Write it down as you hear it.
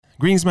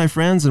Greetings, my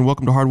friends, and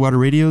welcome to Hardwater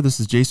Radio. This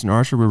is Jason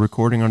Archer. We're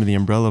recording under the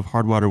umbrella of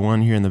Hardwater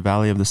One here in the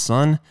Valley of the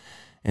Sun.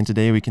 And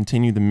today we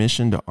continue the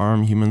mission to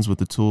arm humans with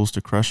the tools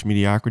to crush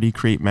mediocrity,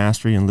 create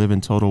mastery, and live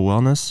in total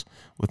wellness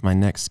with my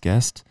next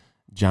guest,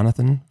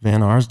 Jonathan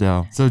Van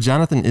Arsdale. So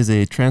Jonathan is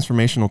a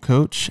transformational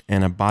coach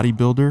and a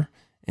bodybuilder.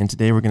 And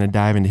today we're going to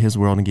dive into his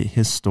world and get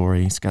his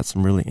story. He's got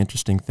some really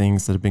interesting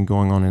things that have been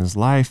going on in his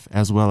life,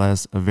 as well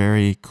as a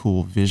very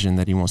cool vision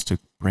that he wants to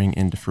bring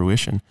into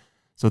fruition.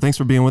 So thanks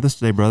for being with us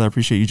today, brother. I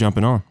appreciate you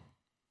jumping on.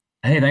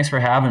 Hey, thanks for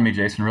having me,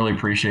 Jason. Really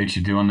appreciate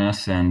you doing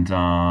this. And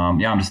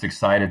I'm just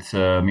excited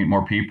to meet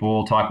more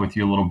people, talk with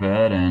you a little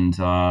bit, and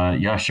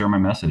share my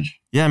message.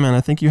 Yeah, man,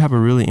 I think you have a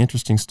really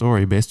interesting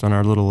story based on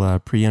our little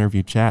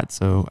pre-interview chat.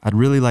 So I'd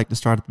really like to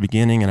start at the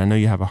beginning, and I know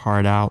you have a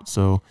heart out,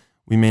 so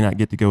we may not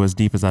get to go as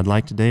deep as I'd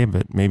like today,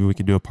 but maybe we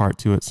could do a part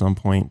 2 at some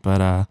point.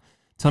 But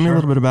tell me a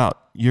little bit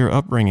about your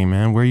upbringing,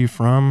 man. Where are you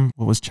from?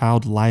 What was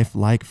child life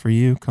like for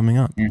you coming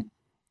up?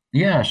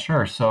 Yeah,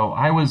 sure. So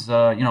I was, in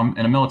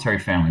a military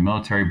family,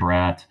 military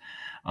brat.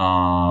 What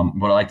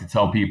I like to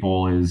tell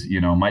people is,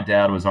 my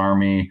dad was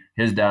Army,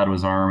 his dad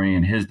was Army,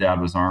 and his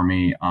dad was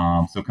Army.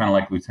 So kind of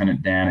like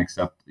Lieutenant Dan,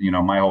 except,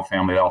 my whole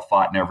family, they all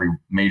fought in every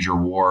major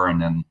war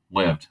and then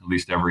lived, at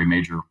least every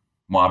major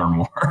modern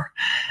war,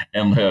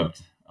 and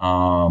lived.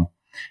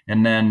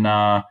 And then,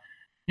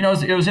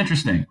 it was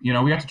interesting. We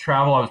got to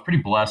travel. I was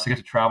pretty blessed. I got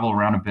to travel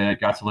around a bit,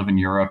 got to live in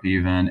Europe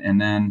even.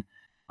 And then,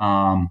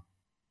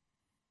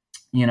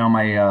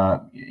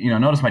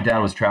 notice my dad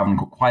was traveling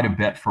quite a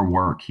bit for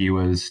work. He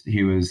was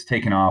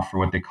taking off for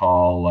what they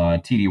call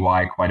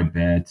TDY quite a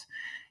bit.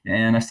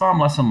 And I saw him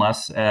less and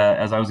less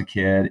as I was a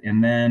kid.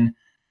 And then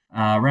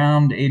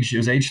it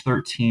was age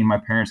 13, my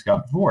parents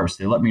got divorced.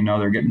 They let me know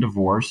they're getting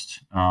divorced.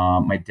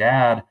 My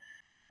dad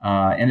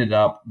ended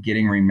up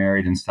getting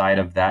remarried inside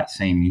of that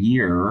same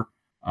year.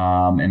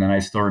 And then I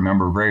still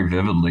remember very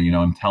vividly,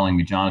 him telling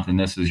me, Jonathan,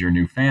 this is your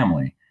new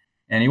family.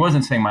 And he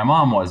wasn't saying my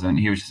mom wasn't.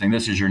 He was just saying,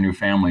 this is your new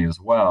family as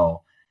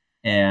well.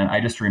 And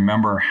I just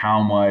remember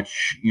how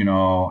much,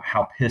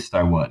 how pissed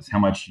I was, how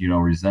much,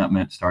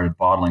 resentment started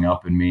bottling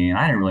up in me. And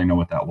I didn't really know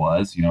what that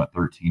was, at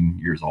 13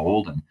 years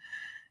old, and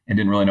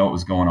didn't really know what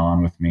was going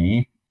on with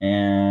me.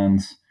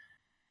 And,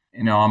 I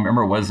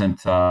remember it wasn't,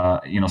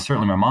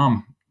 certainly my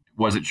mom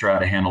wasn't sure how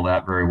to handle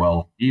that very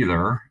well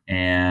either.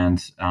 And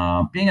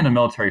being in a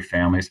military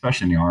family,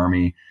 especially in the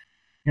Army,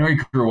 he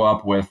grew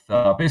up with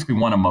basically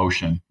one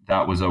emotion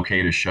that was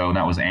okay to show, and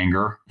that was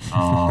anger.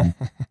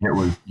 It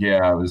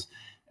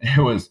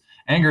was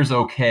anger's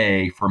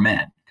okay for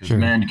men, because Sure.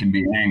 Men can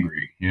be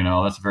angry.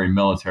 That's a very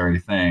military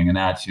thing, and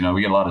that's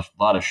we get a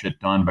lot of shit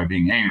done by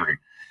being angry.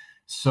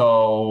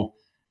 So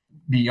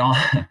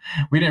beyond,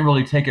 we didn't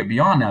really take it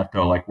beyond that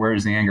though. Like, where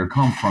does the anger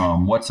come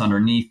from? What's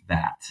underneath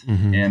that?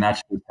 Mm-hmm. And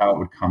that's just how it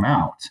would come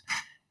out.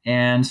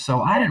 And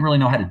so I didn't really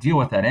know how to deal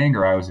with that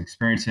anger I was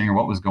experiencing or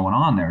what was going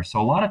on there. So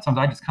a lot of times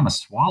I just kind of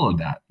swallowed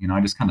that, I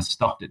just kind of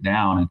stuffed it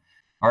down. And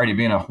already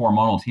being a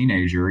hormonal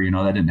teenager,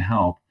 that didn't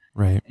help.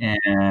 Right.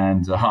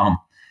 And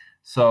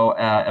so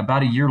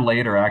about a year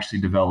later, I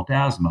actually developed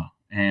asthma.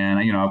 And,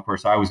 of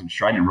course, I wasn't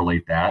sure. I didn't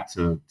relate that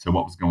to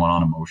what was going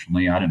on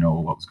emotionally. I didn't know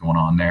what was going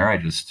on there. I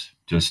just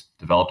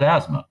developed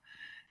asthma.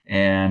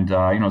 And,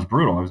 it was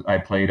brutal. I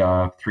played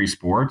 3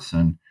 sports,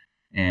 and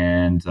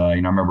I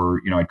remember,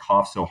 I'd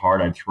cough so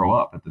hard I'd throw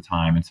up at the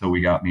time until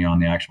we got me on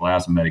the actual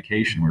asthma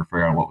medication. We were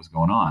figuring out what was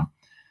going on.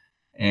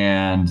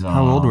 And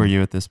how old were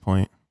you at this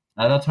point?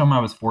 At that time, I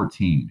was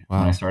 14 Wow.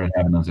 when I started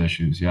having those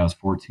issues. Yeah, I was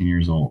 14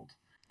 years old.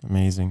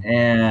 Amazing.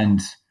 And,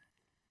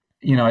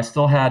 I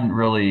still hadn't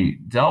really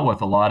dealt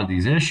with a lot of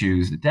these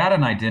issues. Dad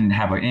and I didn't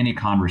have any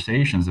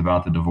conversations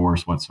about the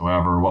divorce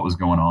whatsoever, what was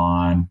going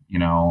on,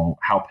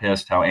 how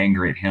pissed, how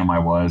angry at him I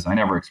was. I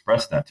never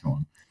expressed that to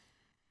him.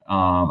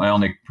 I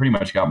only pretty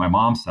much got my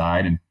mom's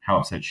side and how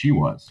upset she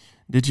was.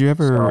 Did you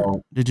ever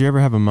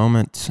have a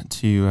moment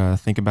to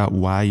think about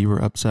why you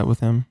were upset with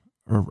him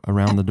or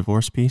around the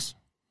divorce piece?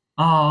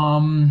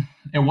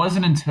 It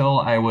wasn't until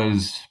I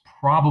was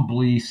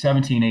probably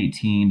 17,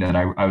 18 that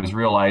I was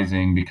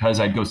realizing,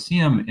 because I'd go see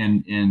him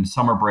in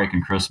summer break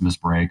and Christmas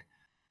break,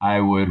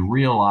 I would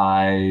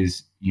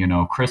realize,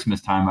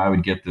 Christmas time, I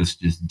would get this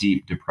just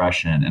deep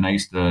depression. And I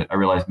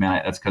realized,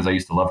 man, that's because I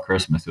used to love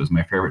Christmas. It was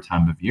my favorite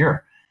time of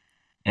year.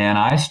 And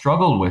I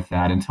struggled with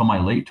that until my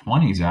late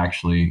 20s,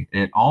 actually.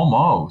 It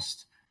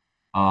almost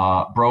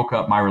broke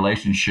up my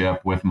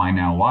relationship with my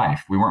now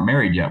wife. We weren't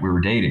married yet. We were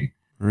dating.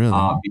 Really?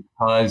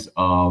 Because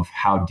of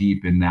how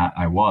deep in that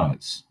I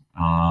was.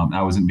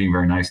 I wasn't being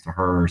very nice to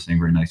her, saying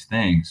very nice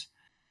things.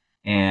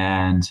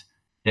 And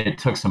it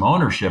took some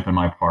ownership in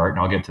my part, and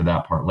I'll get to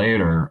that part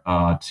later,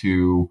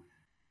 to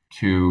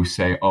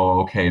say,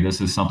 oh, okay,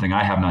 this is something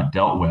I have not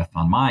dealt with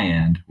on my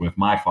end with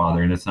my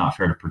father, and it's not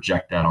fair to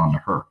project that onto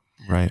her.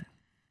 Right.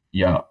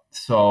 Yeah.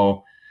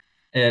 So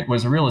it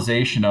was a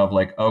realization of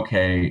like,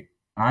 okay,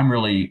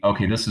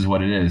 this is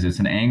what it is. It's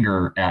an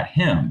anger at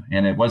him.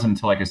 And it wasn't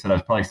until, like I said, I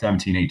was probably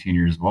 17, 18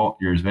 years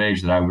of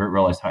age that I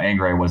realized how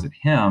angry I was at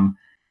him.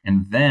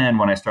 And then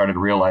when I started to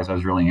realize I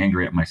was really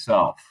angry at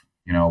myself,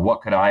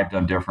 What could I have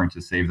done different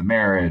to save the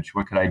marriage?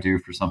 What could I do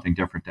for something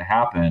different to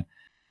happen?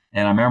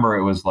 And I remember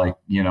it was like,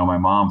 my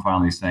mom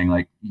finally saying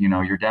like,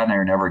 your dad and I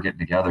are never getting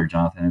together,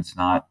 Jonathan. It's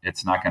not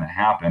going to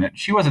happen. And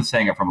she wasn't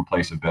saying it from a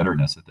place of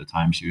bitterness at the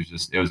time.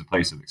 It was a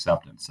place of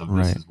acceptance of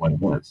this Right. is what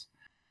it is.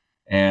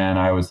 And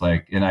I was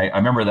like, and I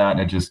remember that, and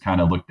it just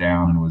kind of looked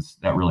down, and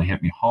that really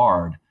hit me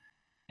hard.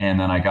 And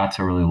then I got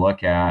to really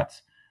look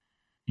at,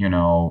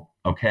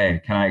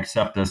 okay, can I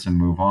accept this and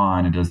move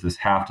on? And does this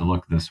have to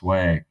look this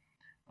way?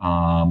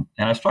 And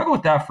I struggled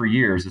with that for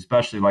years,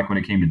 especially like when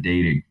it came to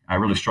dating. I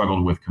really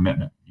struggled with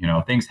commitment.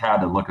 Things had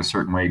to look a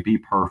certain way, be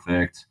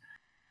perfect,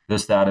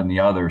 this, that, and the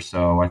other.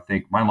 So I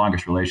think my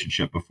longest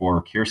relationship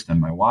before Kirsten,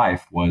 my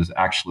wife, was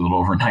actually a little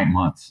over 9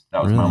 months.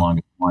 That was my Really?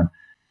 longest one.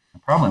 I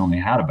probably only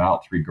had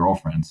about 3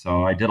 girlfriends.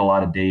 So I did a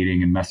lot of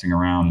dating and messing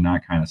around and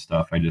that kind of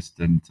stuff. I just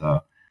didn't,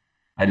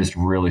 I just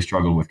really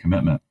struggled with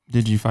commitment.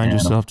 Did you find And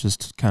yourself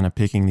just kind of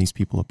picking these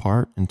people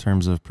apart in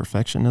terms of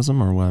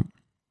perfectionism or what?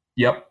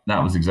 Yep,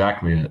 that was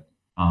exactly it.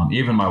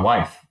 Even my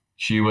wife,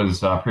 she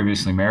was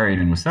previously married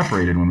and was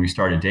separated when we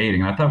started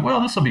dating. And I thought,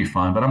 well, this will be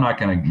fun, but I'm not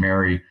going to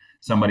marry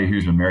somebody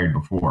who's been married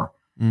before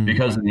Mm.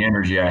 because of the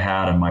energy I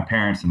had and my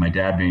parents and my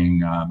dad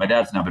my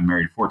dad's now been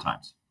married 4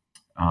 times.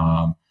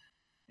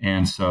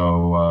 And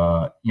so,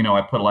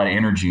 I put a lot of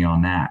energy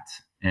on that.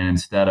 And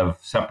instead of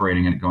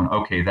separating it, going,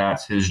 okay,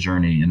 that's his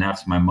journey and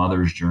that's my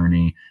mother's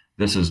journey,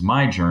 this is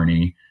my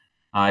journey,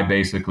 I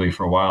basically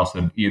for a while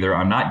said either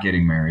I'm not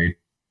getting married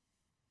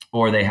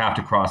or they have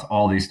to cross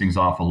all these things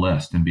off a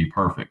list and be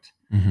perfect.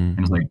 Hmm. And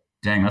it's like,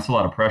 dang, that's a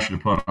lot of pressure to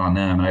put on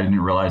them. And I didn't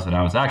realize that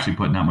I was actually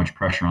putting that much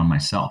pressure on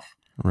myself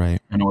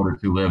Right. in order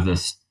to live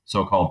this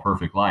so-called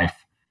perfect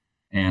life.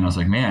 And I was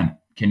like, man,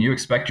 can you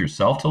expect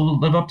yourself to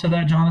live up to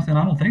that, Jonathan?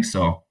 I don't think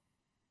so.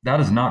 That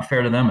is not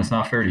fair to them. It's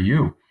not fair to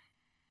you.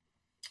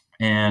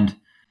 And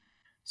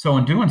so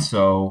in doing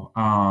so,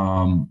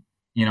 I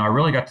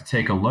really got to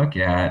take a look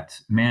at,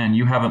 man,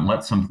 you haven't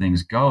let some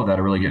things go that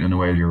are really getting in the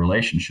way of your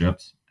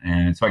relationships.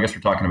 And so I guess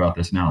we're talking about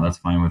this now. That's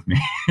fine with me.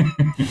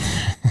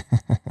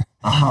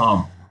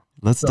 um,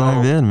 Let's so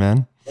dive in,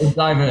 man. let's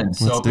dive in. Let's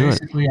So do it.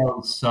 basically, I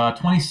was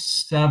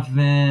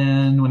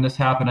 27 when this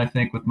happened, I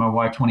think, with my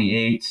wife,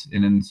 28.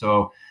 And then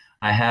so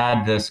I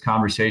had this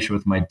conversation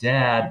with my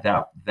dad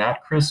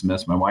that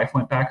Christmas. My wife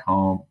went back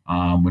home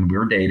when we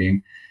were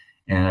dating.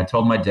 And I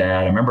told my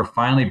dad, I remember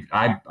finally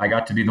I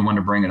got to be the one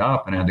to bring it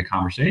up and I had the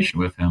conversation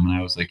with him. And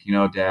I was like,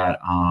 Dad,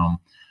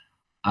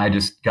 I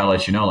just got to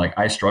let you know, like,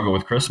 I struggle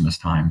with Christmas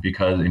time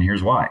and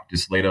here's why.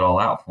 Just laid it all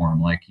out for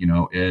him. Like,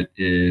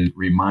 it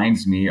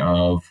reminds me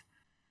of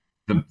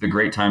the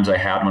great times I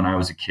had when I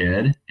was a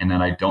kid, and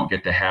then I don't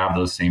get to have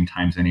those same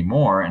times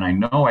anymore. And I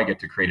know I get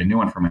to create a new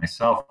one for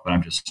myself, but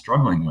I'm just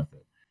struggling with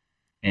it.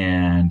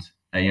 And,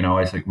 I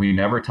was like, we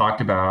never talked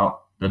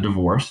about the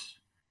divorce.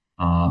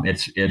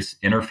 It's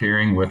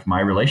interfering with my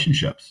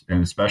relationships,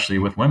 and especially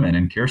with women.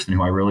 And Kirsten,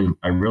 who I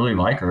really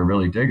like her, I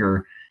really dig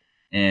her,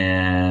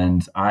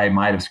 and I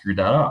might have screwed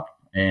that up.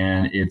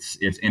 And it's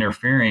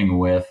interfering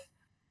with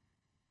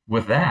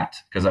that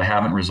because I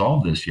haven't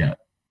resolved this yet.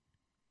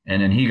 And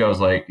then he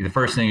goes like, the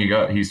first thing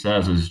he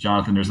says is,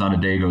 Jonathan, there's not a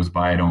day goes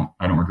by I don't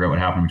regret what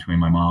happened between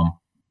my mom,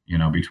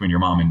 between your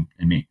mom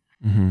and me.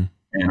 Hmm.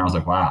 And I was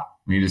like, wow.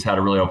 We just had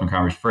a really open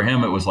conversation. For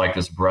him, it was like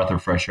this breath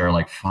of fresh air.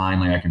 Like,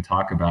 finally, I can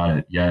talk about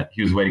it. Yet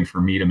he was waiting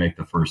for me to make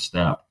the first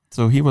step.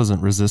 So he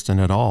wasn't resistant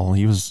at all.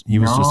 He was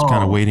just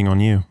kind of No. waiting on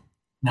you.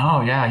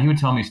 No, yeah, he would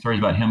tell me stories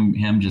about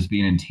him just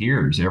being in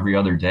tears every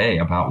other day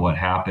about what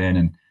happened,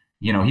 and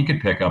he could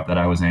pick up that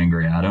I was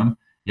angry at him.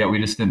 Yet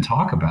we just didn't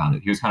talk about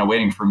it. He was kind of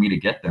waiting for me to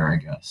get there, I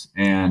guess.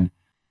 And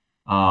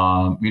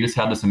we just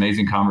had this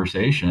amazing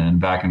conversation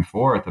back and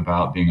forth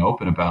about being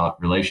open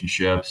about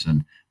relationships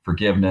and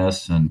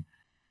forgiveness. And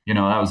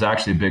that was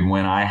actually a big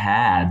win I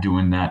had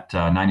doing that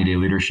 90-day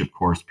leadership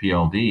course,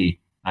 PLD.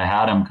 I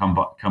had him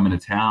come into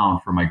town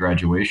for my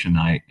graduation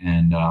night,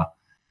 and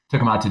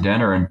took him out to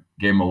dinner and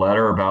gave him a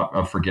letter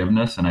of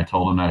forgiveness. And I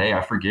told him that, hey,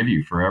 I forgive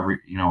you for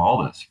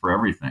all this, for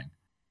everything.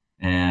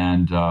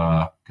 And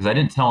because I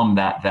didn't tell him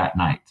that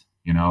night,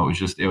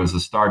 it was the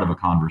start of a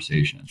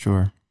conversation.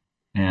 Sure.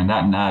 And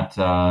that night,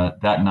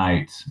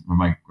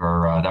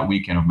 that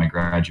weekend of my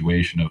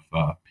graduation of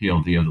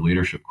PLD of the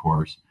leadership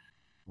course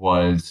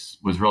was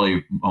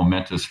really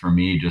momentous for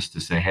me, just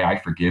to say, hey, I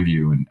forgive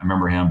you. And I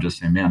remember him just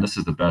saying, man, this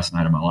is the best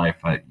night of my life.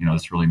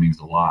 This really means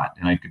a lot.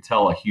 And I could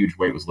tell a huge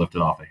weight was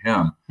lifted off of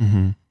him,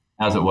 Hmm.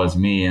 as it was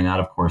me. And that,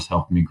 of course,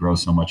 helped me grow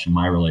so much in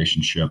my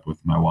relationship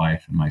with my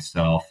wife and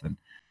myself. And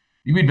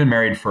we'd been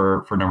married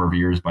for a number of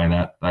years by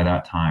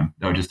that time.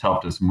 That just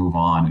helped us move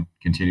on and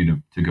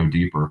continue to go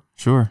deeper.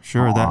 Sure.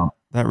 Um,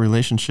 That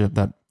relationship,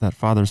 that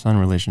father-son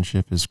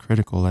relationship is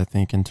critical, I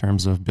think, in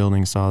terms of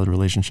building solid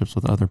relationships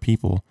with other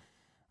people.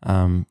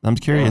 I'm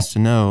curious to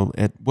know,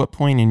 at what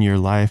point in your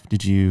life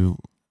did you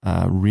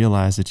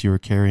realize that you were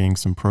carrying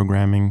some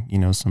programming,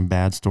 some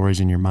bad stories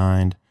in your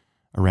mind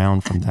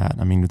around from that?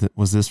 I mean,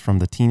 was this from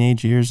the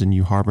teenage years and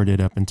you harbored it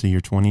up into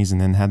your 20s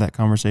and then had that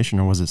conversation,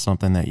 or was it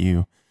something that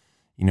you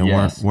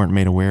Yes. weren't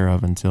made aware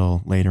of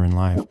until later in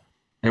life?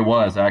 It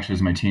was actually, it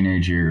was my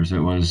teenage years. It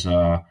was,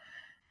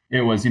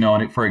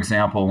 and for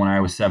example, when I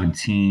was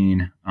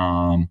 17,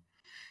 my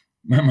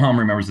mom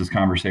remembers this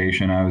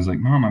conversation. I was like,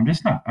 Mom,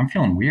 I'm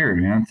feeling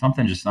weird, man.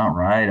 Something's just not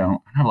right. I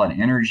don't have a lot of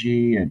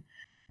energy, and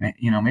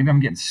maybe I'm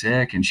getting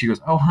sick. And she goes,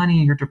 Oh,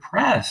 honey, you're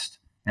depressed.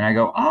 And I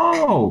go,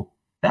 Oh,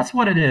 that's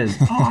what it is.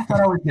 Oh, I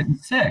thought I was getting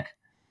sick.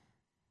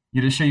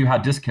 To show you how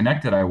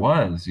disconnected I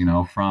was,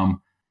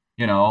 from,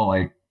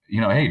 like,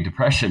 hey,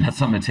 depression, that's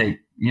something to take,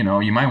 you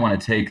might want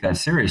to take that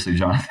seriously,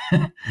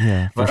 Jonathan.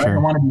 Yeah, for But I didn't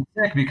sure. want to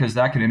be sick because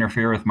that could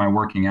interfere with my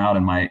working out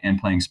and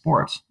playing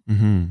sports.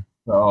 Mm-hmm.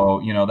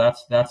 So,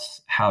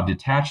 that's how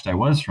detached I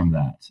was from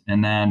that.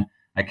 And then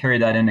I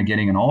carried that into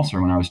getting an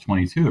ulcer when I was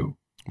 22.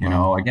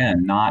 Wow.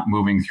 Again, not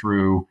moving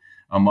through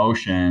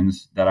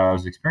emotions that I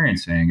was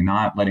experiencing,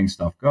 not letting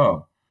stuff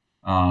go.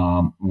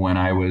 When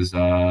I was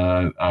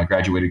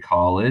graduated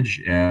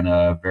college, and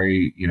a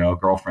very,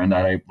 girlfriend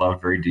that I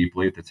loved very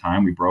deeply at the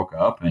time, we broke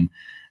up, and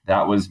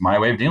that was my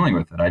way of dealing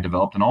with it. I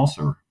developed an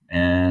ulcer,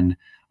 and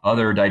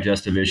other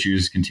digestive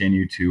issues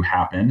continued to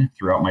happen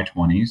throughout my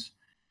 20s.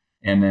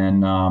 And then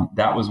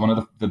that was one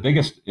of the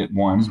biggest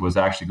ones, was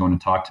actually going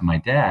to talk to my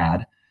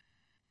dad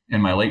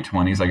in my late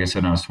 20s. Like I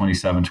said, when I was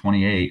 27,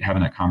 28,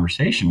 having that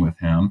conversation with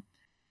him.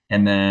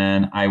 And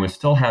then I was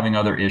still having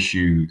other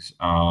issues.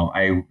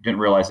 I didn't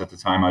realize at the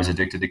time I was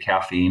addicted to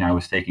caffeine. I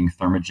was taking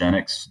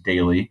thermogenics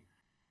daily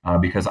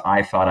because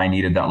I thought I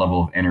needed that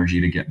level of energy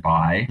to get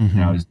by. And I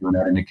Mm-hmm. was doing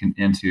that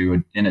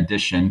in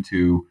addition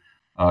to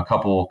a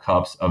couple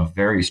cups of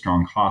very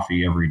strong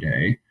coffee every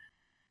day.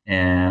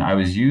 And I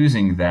was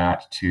using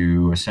that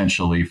to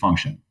essentially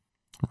function.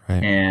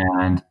 Right.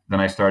 And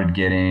then I started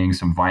getting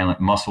some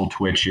violent muscle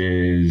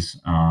twitches,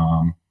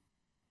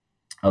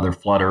 other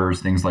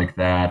flutters, things like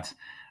that.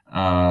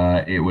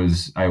 I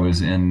was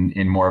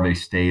in more of a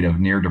state of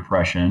near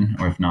depression,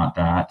 or if not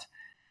that,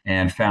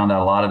 and found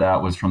out a lot of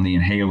that was from the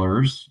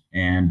inhalers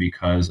and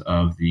because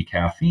of the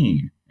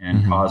caffeine,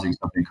 and Mm-hmm. causing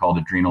something called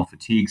adrenal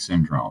fatigue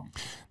syndrome.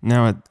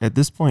 Now, at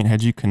this point,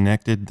 had you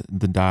connected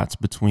the dots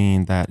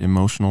between that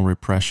emotional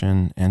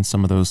repression and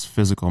some of those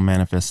physical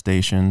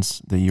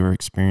manifestations that you were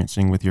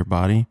experiencing with your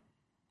body?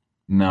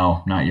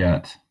 No, not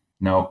yet.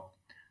 Nope.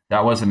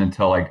 That wasn't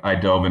until I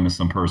dove into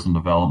some personal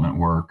development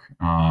work.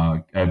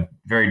 A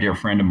very dear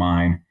friend of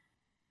mine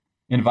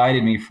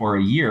invited me for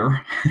a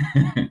year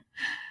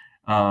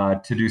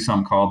to do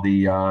something called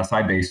the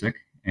Side Basic,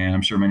 and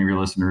I'm sure many of your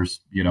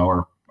listeners,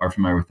 are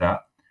familiar with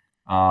that.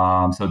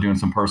 So doing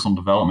some personal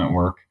development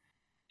work,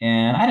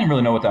 and I didn't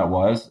really know what that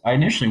was. I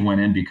initially went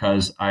in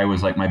because I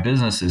was like, my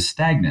business is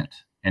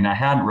stagnant, and I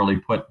hadn't really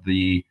put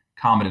the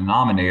common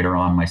denominator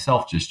on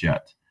myself just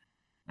yet.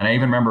 And I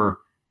even remember,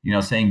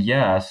 saying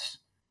yes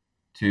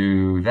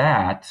to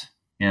that.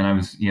 And I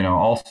was,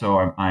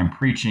 also I'm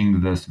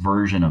preaching this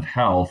version of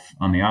health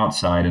on the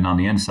outside, and on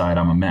the inside,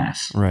 I'm a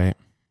mess. Right.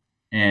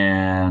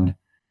 And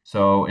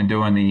so in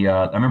doing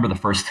I remember the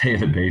first day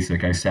of the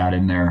basic, I sat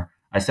in there.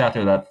 I sat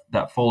there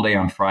that full day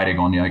on Friday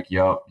going like,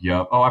 yep,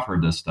 yep. Oh, I've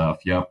heard this stuff.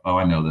 Yep. Oh,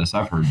 I know this.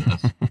 I've heard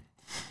this.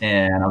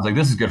 And I was like,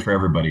 this is good for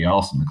everybody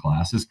else in the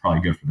class. This is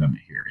probably good for them to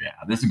hear. Yeah,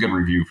 this is a good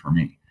review for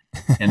me.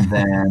 And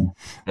then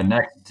the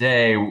next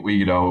day, it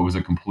was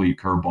a complete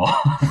curveball.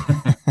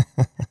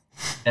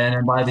 And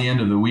then by the end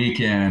of the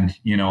weekend,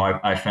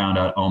 I found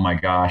out, oh my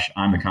gosh,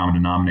 I'm the common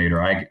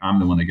denominator. I'm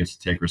the one that gets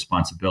to take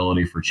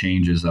responsibility for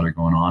changes that are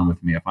going on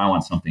with me. If I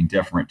want something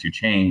different to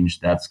change,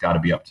 that's got to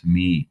be up to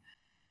me.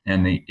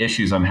 And the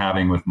issues I'm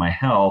having with my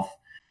health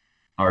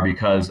are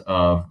because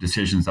of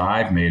decisions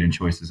I've made and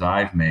choices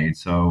I've made.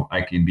 So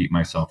I can beat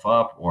myself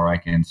up, or I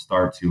can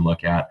start to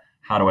look at,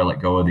 how do I let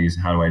go of these?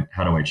 How do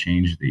I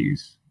change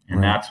these?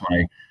 And Right. that's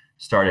when I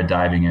started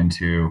diving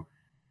into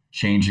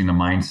changing the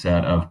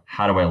mindset of,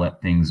 how do I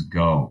let things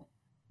go?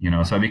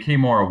 So I became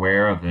more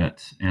aware of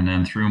it. And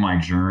then through my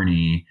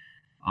journey,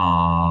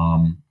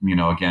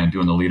 again,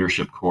 doing the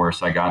leadership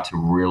course, I got to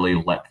really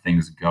let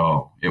things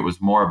go.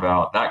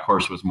 That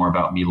course was more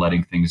about me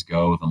letting things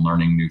go than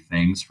learning new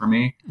things for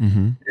me.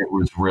 Mm-hmm. It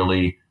was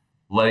really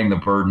letting the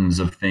burdens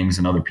of things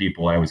and other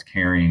people I was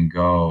carrying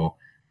go,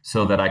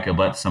 so that I could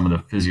let some of the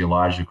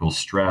physiological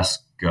stress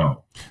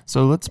go.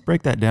 So let's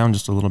break that down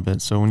just a little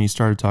bit. So when you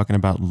started talking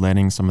about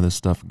letting some of this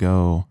stuff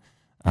go,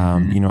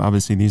 Mhm.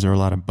 obviously these are a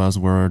lot of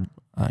buzzword,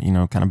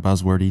 kind of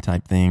buzzwordy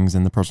type things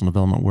in the personal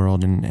development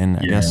world, and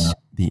I Yeah. guess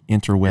the Yeah.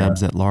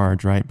 interwebs at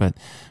large, right? But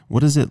what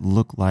does it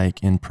look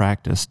like in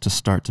practice to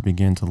start to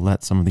begin to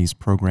let some of these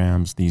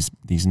programs, these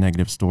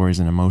negative stories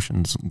and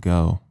emotions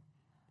go?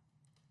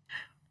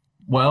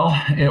 Well,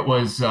 it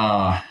was,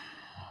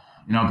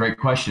 great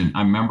question.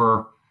 I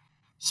remember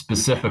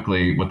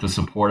specifically, with the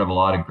support of a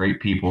lot of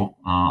great people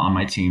on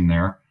my team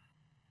there,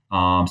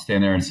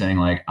 standing there and saying,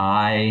 like,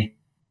 I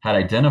had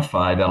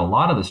identified that a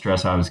lot of the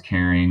stress I was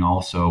carrying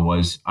also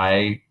was,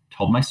 I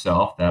told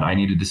myself that I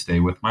needed to stay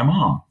with my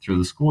mom through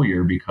the school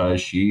year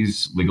because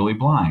she's legally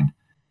blind,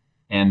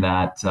 and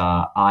that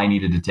I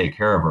needed to take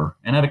care of her.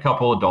 And I had a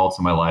couple adults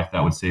in my life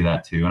that would say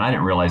that too. And I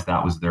didn't realize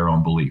that was their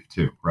own belief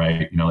too,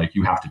 right? Like,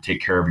 you have to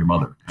take care of your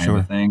mother kind of a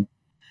Sure. thing.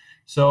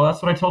 So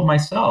that's what I told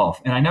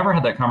myself. And I never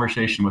had that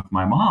conversation with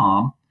my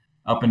mom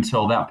up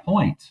until that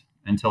point,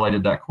 until I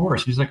did that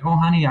course. She's like, "Oh,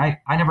 honey, I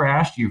never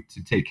asked you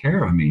to take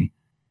care of me.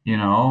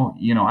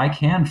 I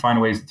can find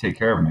ways to take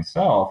care of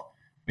myself,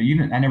 but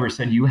I never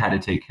said you had to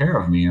take care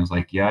of me." I was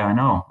like, "Yeah, I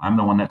know. I'm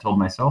the one that told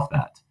myself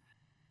that."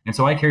 And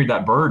so I carried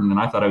that burden, and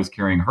I thought I was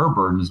carrying her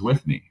burdens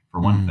with me, for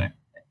one thing.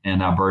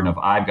 And that burden of,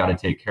 I've got to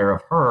take care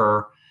of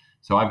her,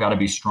 so I've got to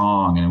be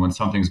strong. And when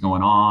something's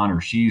going on,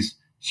 or she's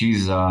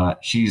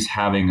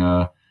having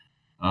a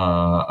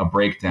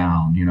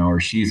breakdown, or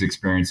she's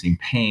experiencing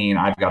pain,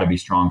 I've got to be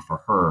strong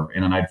for her.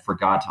 And then I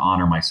forgot to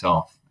honor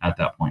myself at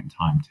that point in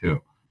time too.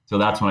 So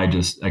that's when it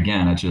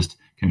just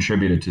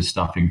contributed to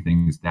stuffing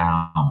things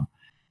down.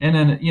 And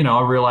then,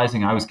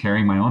 realizing I was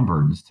carrying my own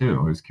burdens too.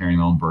 I was carrying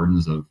my own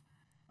burdens of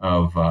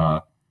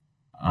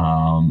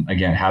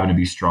again, having to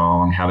be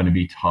strong, having to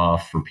be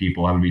tough for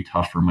people, having to be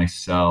tough for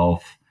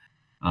myself.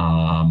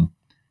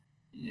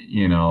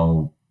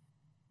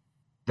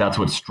 That's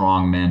what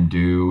strong men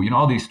do.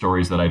 All these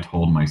stories that I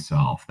told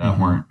myself that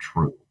weren't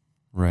true.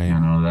 Right.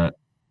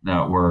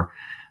 That were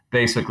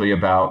basically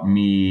about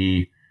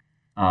me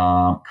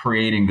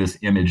creating this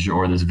image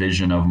or this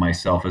vision of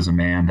myself as a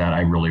man that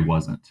I really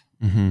wasn't.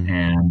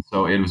 And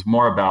so it was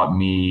more about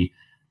me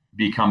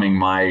becoming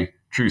my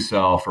true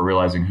self, or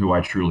realizing who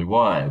I truly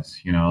was.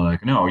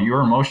 No,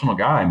 you're an emotional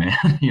guy, man.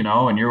 And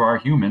you are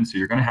human, so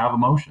you're going to have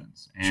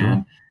emotions,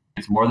 and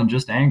it's more than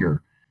just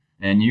anger.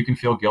 And you can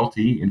feel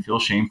guilty and feel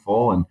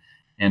shameful,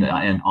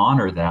 and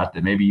honor that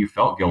maybe you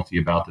felt guilty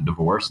about the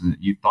divorce, and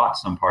you thought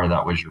some part of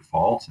that was your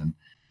fault, and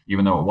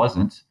even though it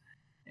wasn't,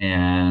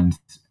 and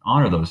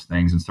honor those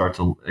things and start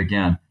to,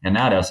 again, in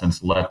that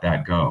essence, let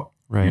that go.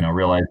 Right.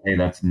 Realize, hey,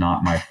 that's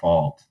not my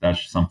fault.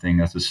 That's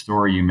a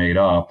story you made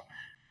up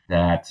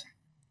that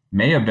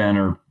may have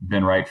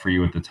been right for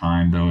you at the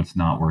time, though it's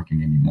not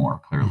working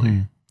anymore,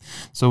 clearly.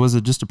 So was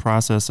it just a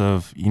process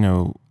of,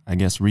 I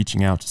guess,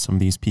 reaching out to some of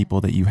these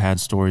people that you had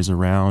stories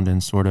around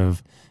and sort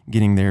of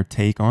getting their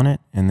take on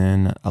it, and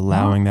then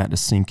allowing that to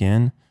sink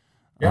in?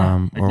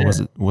 Yeah, or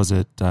was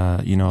it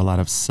a lot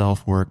of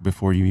self-work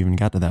before you even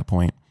got to that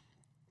point?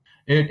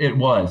 It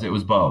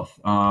was both.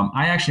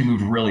 I actually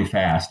moved really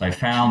fast. I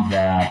found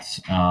that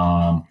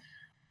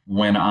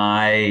when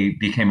I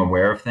became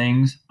aware of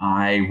things,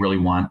 I really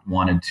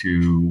wanted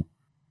to,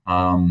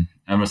 I'm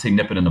going to say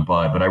nip it in the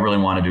bud, but I really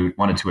wanted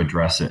to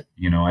address it.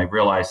 I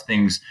realized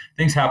things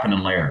happen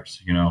in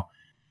layers,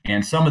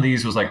 and some of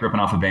these was like ripping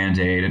off a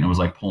Band-Aid, and it was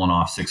like pulling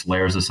off 6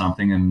 layers of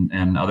something.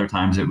 And other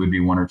times it would be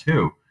 1 or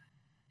 2.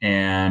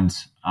 And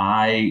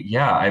I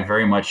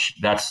very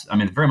much,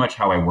 very much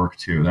how I work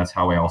too. That's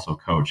how I also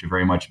coach. I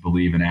very much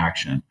believe in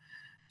action.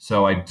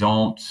 So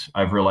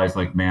I've realized,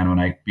 like, man, when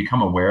I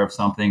become aware of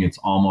something, it's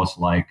almost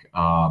like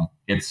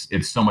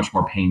it's so much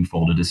more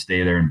painful to just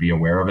stay there and be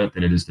aware of it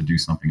than it is to do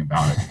something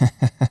about it.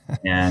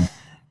 and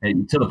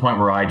to the point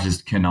where I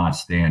just cannot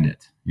stand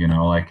it.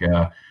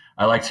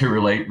 I like to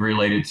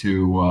relate it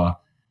to,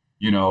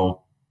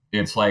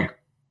 it's like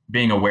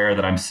being aware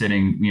that I'm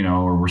sitting,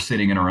 or we're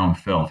sitting in our own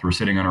filth, we're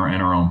sitting in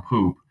our own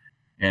poop,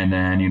 and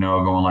then,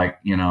 going like,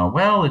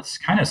 well, it's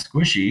kind of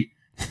squishy.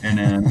 And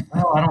then,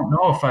 well, I don't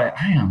know if I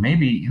am,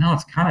 maybe,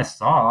 it's kind of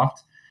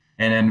soft.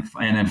 And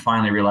then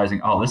finally realizing,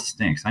 oh, this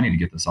stinks. I need to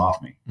get this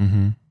off me.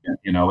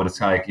 But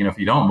it's like, if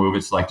you don't move,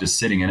 it's like just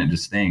sitting in it,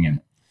 just staying in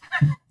it.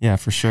 Yeah,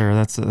 for sure.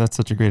 That's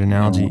such a great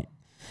analogy.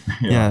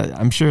 Yeah.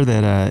 I'm sure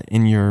that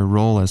in your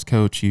role as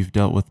coach, you've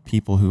dealt with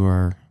people who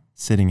are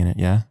sitting in it.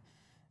 Yeah.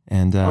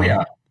 And oh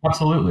yeah,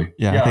 absolutely.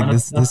 Yeah, I think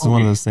this is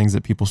one of those things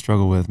that people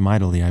struggle with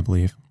mightily, I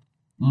believe.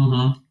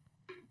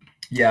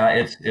 Yeah,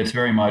 it's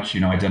very much,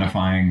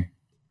 identifying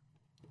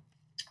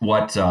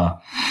what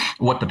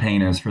the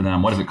pain is for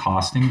them. What is it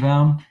costing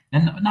them?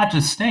 And not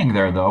just staying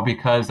there, though,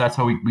 because that's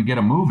how we get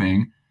them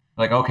moving.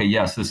 Like, okay,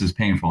 yes, this is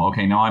painful.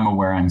 Okay, now I'm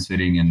aware I'm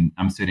sitting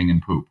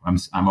in poop.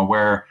 I'm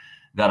aware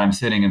that I'm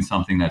sitting in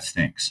something that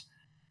stinks.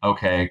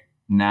 Okay,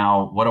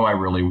 now what do I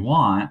really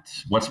want?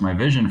 What's my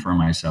vision for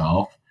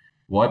myself?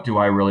 What do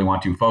I really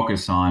want to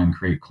focus on and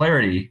create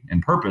clarity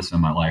and purpose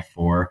in my life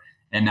for?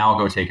 And now I'll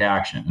go take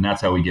action. And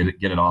that's how we get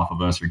it off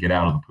of us, or get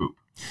out of the poop.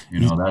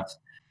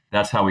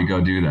 That's how we go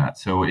do that.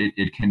 So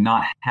it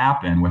cannot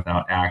happen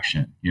without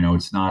action.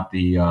 It's not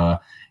the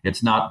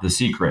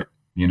secret.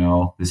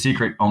 The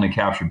secret only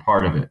captured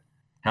part of it.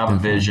 Have a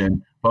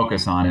vision,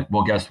 focus on it.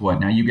 Well, guess what?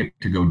 Now you get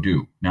to go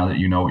do, now that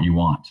you know what you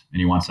want, and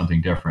you want something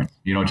different.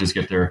 You don't just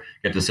get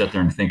to sit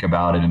there and think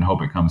about it and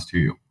hope it comes to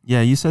you.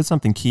 Yeah. You said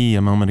something key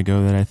a moment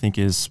ago that I think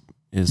is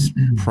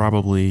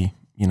probably,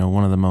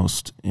 one of the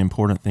most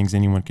important things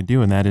anyone can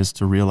do. And that is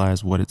to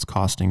realize what it's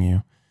costing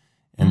you.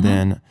 And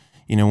then,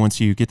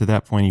 once you get to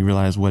that point, you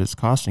realize what it's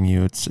costing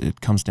you.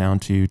 It comes down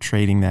to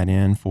trading that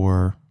in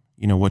for,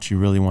 what you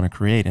really want to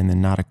create, and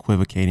then not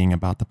equivocating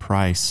about the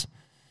price,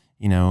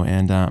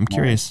 and I'm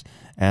curious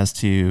as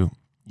to,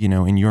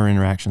 in your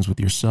interactions with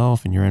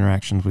yourself and your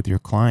interactions with your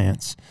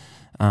clients,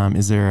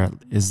 is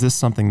this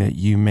something that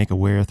you make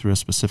aware through a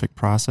specific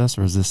process,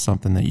 or is this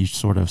something that you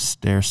sort of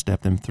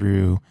step them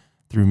through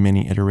through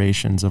many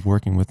iterations of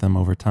working with them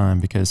over time.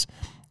 Because,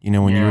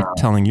 when you were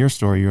telling your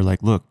story, you're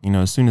like, look,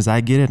 as soon as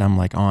I get it, I'm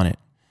like on it.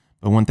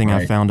 But one thing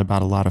I've found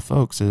about a lot of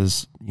folks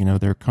is,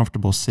 they're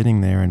comfortable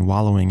sitting there and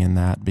wallowing in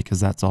that because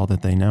that's all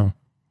that they know.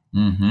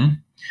 Mm-hmm.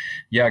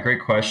 Yeah,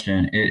 great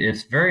question.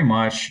 It's very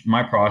much,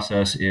 my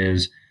process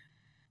is,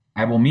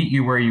 I will meet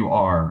you where you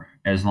are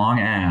as long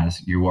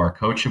as you are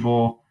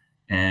coachable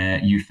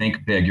and you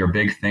think big. You're a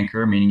big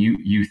thinker, meaning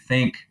you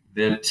think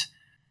that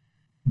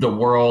the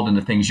world and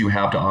the things you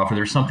have to offer,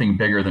 there's something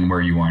bigger than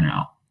where you are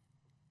now,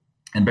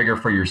 and bigger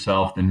for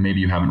yourself than maybe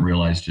you haven't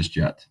realized just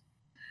yet.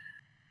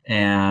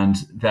 And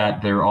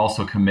that they're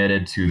also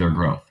committed to their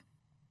growth.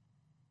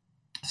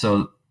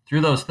 So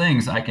through those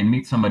things, I can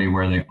meet somebody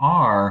where they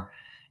are.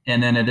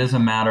 And then it is a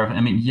matter of,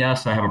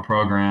 yes, I have a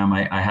program.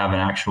 I have an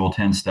actual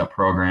 10-step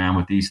program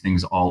with these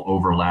things all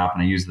overlap,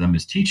 and I use them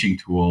as teaching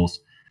tools.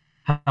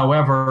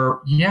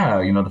 However,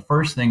 the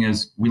first thing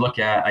is we look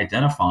at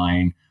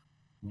identifying,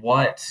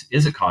 what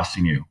is it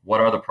costing you?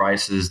 What are the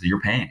prices that you're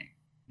paying?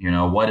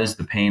 What does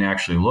the pain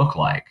actually look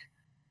like?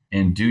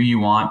 And do you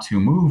want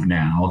to move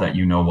now that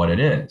you know what it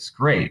is?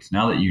 Great.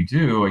 Now that you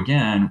do,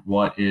 again,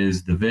 what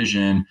is the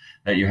vision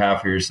that you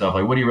have for yourself?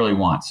 Like, what do you really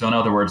want? So in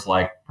other words,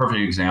 like, perfect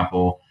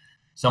example,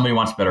 somebody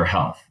wants better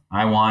health.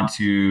 I want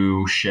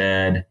to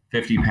shed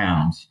 50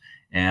 pounds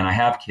and I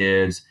have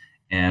kids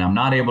and I'm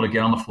not able to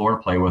get on the floor to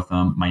play with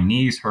them. My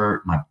knees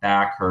hurt, my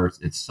back hurts.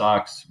 It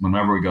sucks.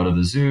 Whenever we go to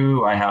the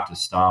zoo, I have to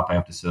stop. I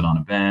have to sit on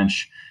a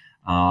bench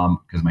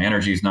because my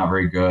energy is not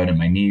very good and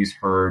my knees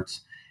hurt.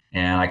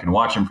 And I can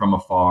watch them from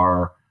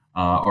afar.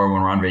 Or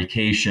when we're on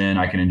vacation,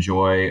 I can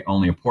enjoy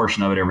only a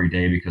portion of it every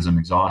day because I'm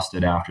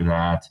exhausted after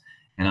that.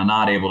 And I'm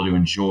not able to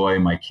enjoy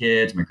my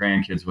kids, my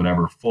grandkids,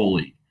 whatever,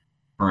 fully,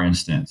 for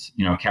instance,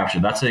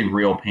 capture. That's a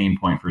real pain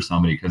point for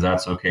somebody, because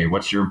that's okay.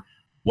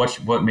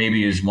 What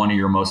maybe is one of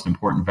your most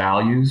important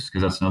values?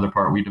 Because that's another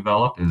part we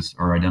develop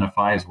or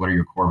identify is, what are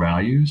your core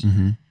values?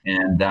 Mm-hmm.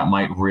 And that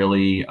might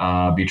really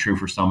be true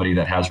for somebody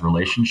that has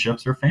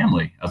relationships or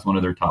family as one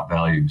of their top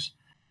values.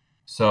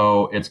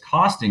 So it's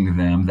costing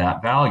them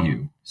that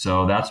value.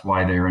 So that's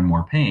why they're in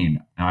more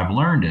pain. And I've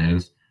learned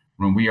is,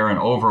 when we are in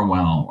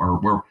overwhelm, or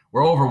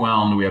we're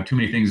overwhelmed, we have too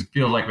many things,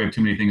 feels like we have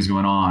too many things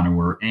going on, or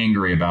we're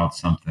angry about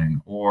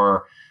something,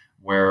 or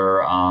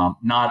we're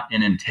not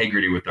in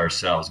integrity with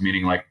ourselves,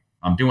 meaning like,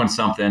 I'm doing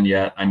something,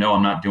 yet I know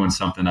I'm not doing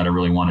something that I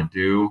really want to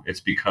do.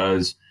 It's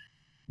because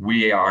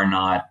we are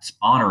not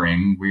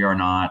honoring, we are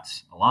not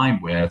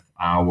aligned with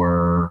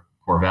our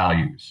core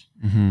values.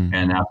 Mm-hmm.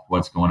 And that's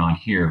what's going on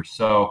here.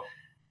 So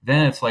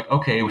then it's like,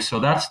 okay, so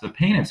that's the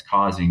pain it's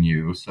causing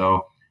you.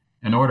 So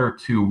in order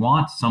to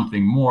want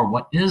something more,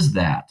 what is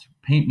that?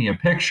 Paint me a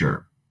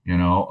picture,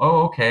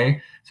 oh,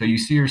 okay. So you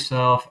see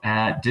yourself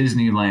at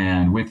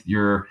Disneyland with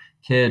your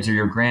kids or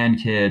your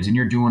grandkids, and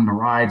you're doing the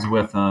rides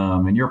with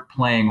them, and you're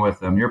playing with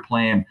them. You're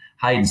playing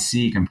hide and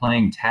seek and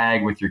playing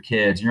tag with your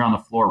kids. You're on the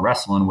floor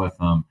wrestling with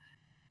them.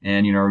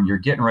 And, you're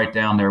getting right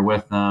down there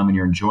with them, and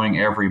you're enjoying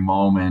every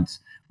moment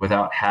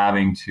without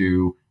having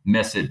to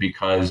miss it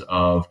because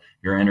of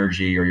your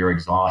energy, or you're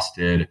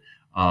exhausted,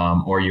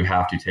 or you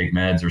have to take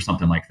meds or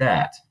something like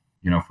that,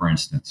 for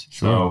instance.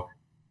 Sure. So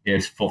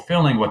it's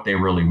fulfilling what they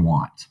really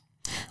want.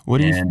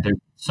 There's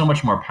so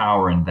much more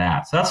power in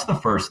that. So that's the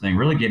first thing,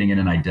 really getting in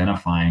and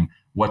identifying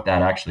what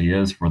that actually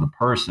is for the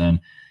person.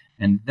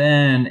 And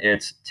then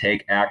it's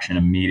take action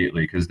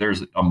immediately, because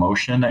there's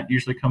emotion that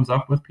usually comes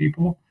up with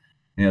people.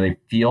 They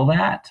feel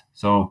that.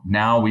 So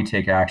now we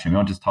take action. We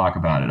don't just talk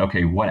about it.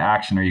 Okay, what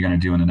action are you going to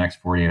do in the next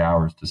 48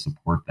 hours to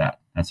support that?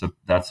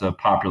 That's a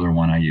popular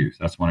one I use.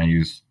 That's one I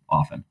use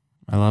often.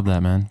 I love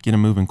that, man. Get them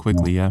moving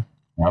quickly. Yeah.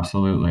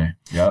 Absolutely.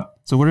 Yep.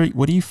 So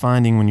what are you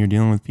finding when you're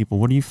dealing with people?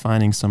 What are you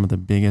finding some of the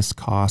biggest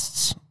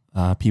costs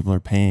people are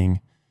paying,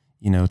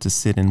 to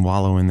sit and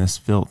wallow in this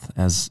filth,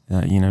 as,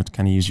 to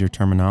kind of use your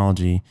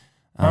terminology?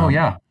 What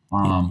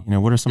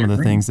are some of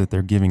the things that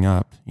they're giving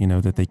up,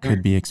 that they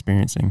could be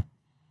experiencing?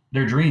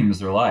 Their dreams,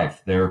 their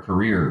life, their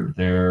career,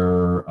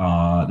 their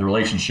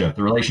relationship,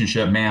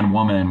 man,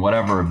 woman,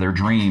 whatever, of their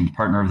dreams,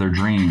 partner of their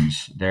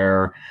dreams,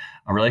 their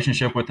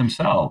relationship with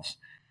themselves,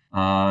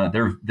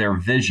 their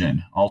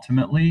vision,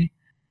 ultimately.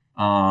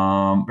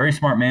 Very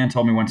smart man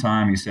told me one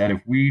time, he said,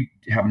 if we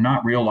have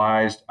not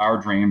realized our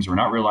dreams, or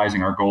not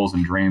realizing our goals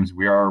and dreams,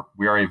 we are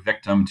a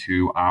victim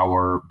to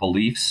our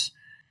beliefs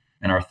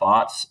and our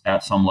thoughts.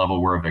 At some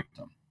level, we're a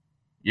victim.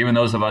 Even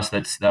those of us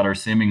that are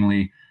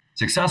seemingly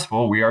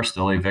successful, we are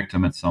still a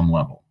victim at some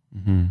level.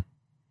 Mm-hmm.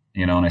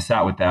 And I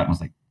sat with that and was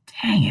like,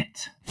 dang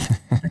it.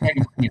 I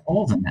can put any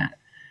holes in that.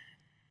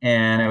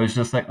 And it was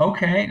just like,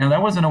 okay. Now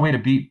that wasn't a way to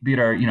beat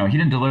our, he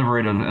didn't deliver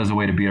it as a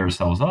way to beat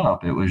ourselves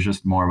up. It was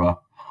just more of a,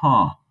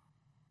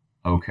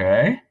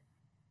 okay,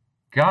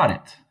 got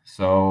it.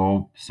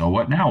 So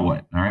what now?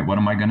 What? All right. What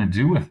am I going to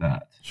do with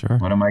that? Sure.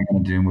 What am I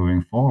going to do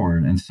moving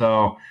forward? And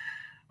so,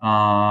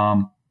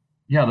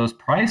 those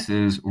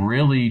prices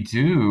really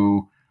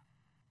do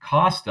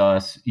cost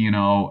us, I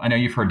know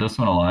you've heard this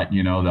one a lot,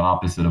 the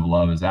opposite of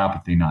love is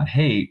apathy, not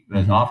hate.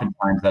 But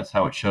oftentimes that's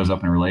how it shows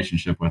up in a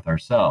relationship with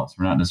ourselves.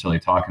 We're not necessarily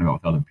talking about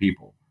with other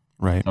people.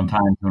 Right.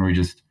 Sometimes when we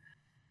just,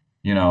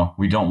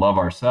 we don't love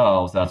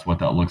ourselves, that's what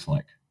that looks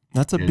like.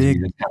 That's a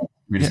big,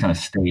 we just kind of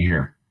stay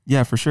here.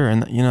 Yeah, for sure.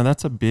 And,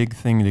 that's a big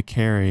thing to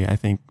carry, I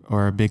think,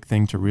 or a big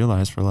thing to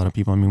realize for a lot of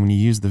people. I mean, when you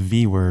use the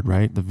V word,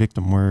 right, the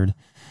victim word,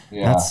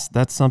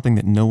 that's something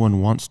that no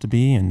one wants to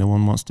be, and no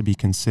one wants to be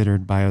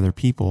considered by other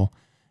people.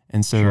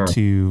 And so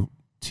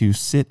to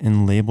sit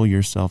and label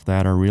yourself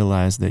that, or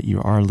realize that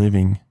you are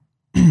living,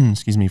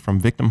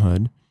 from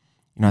victimhood,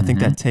 I think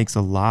that takes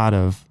a lot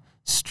of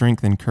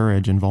strength and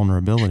courage and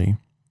vulnerability.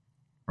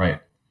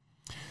 Right.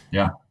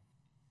 Yeah.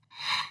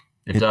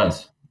 It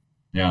does.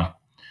 Yeah.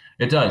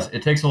 It does.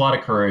 It takes a lot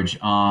of courage,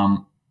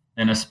 and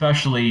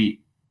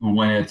especially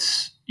when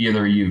it's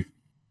either you've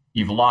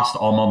lost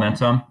all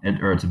momentum,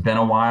 or it's been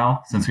a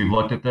while since we've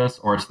looked at this,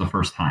 or it's the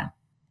first time.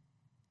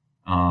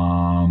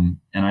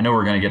 And I know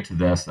we're going to get to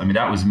this. I mean,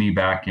 that was me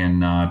back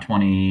in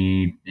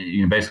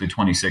basically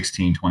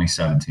 2016,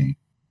 2017.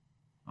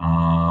 And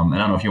I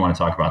don't know if you want to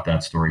talk about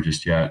that story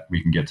just yet.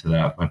 We can get to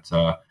that, but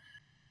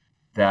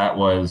that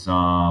was.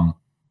 I'll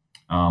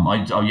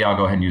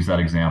go ahead and use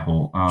that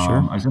example.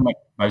 Sure. I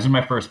was in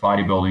my first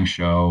bodybuilding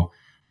show.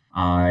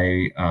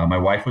 My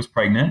wife was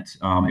pregnant.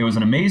 It was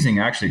an amazing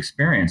actually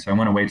experience. I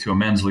went away to a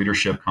men's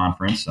leadership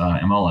conference,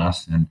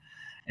 MLS,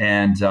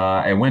 and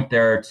I went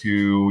there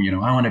to,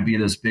 I want to be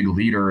this big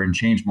leader and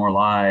change more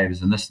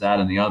lives and this, that,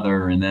 and the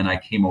other. And then I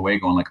came away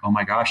going like, oh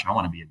my gosh, I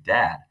want to be a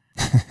dad.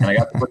 And I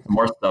got to put some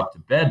more stuff to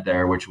bed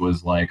there, which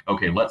was like,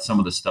 okay, let some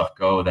of the stuff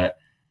go that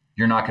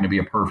you're not going to be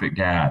a perfect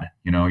dad.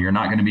 You're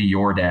not going to be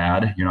your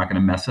dad. You're not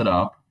going to mess it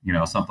up.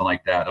 Something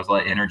like that. There was a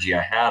lot of energy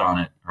I had on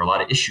it, or a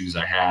lot of issues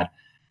I had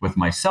with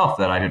myself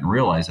that I didn't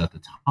realize at the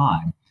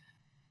time.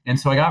 And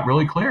so I got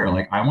really clear,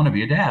 like, I want to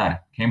be a dad.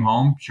 Came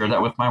home, shared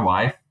that with my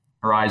wife.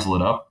 Her eyes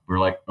lit up. We were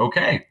like,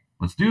 okay,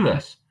 let's do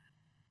this.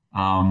 It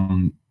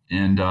happened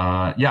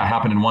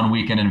in one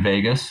weekend in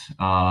Vegas.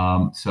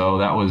 So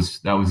that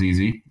was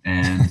easy.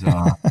 And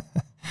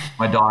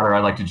my daughter, I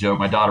like to joke,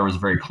 my daughter was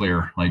very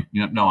clear, like,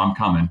 no, I'm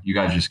coming. You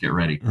guys just get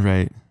ready.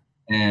 Right.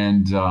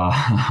 And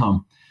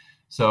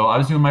so I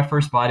was doing my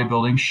first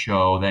bodybuilding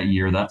show that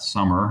year, that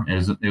summer.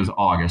 It was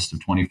August of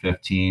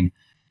 2015.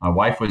 My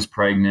wife was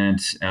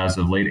pregnant as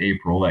of late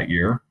April that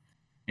year.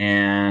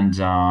 And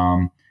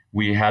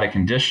we had a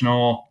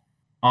conditional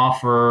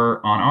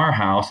offer on our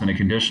house and a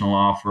conditional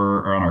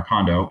offer, or on our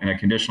condo, and a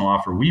conditional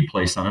offer we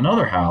placed on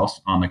another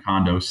house on the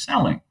condo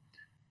selling.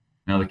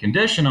 Now, the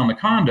condition on the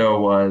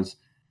condo was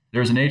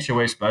there's an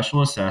HOA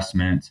special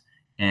assessment,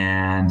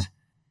 and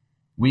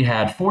we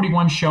had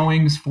 41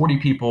 showings. 40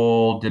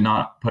 people did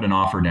not put an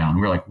offer down.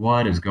 We were like,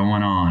 what is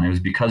going on? It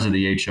was because of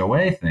the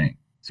HOA thing.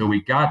 So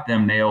we got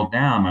them nailed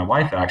down. My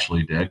wife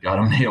actually got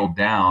them nailed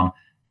down.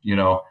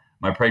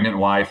 My pregnant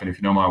wife, and if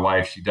you know my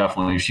wife, she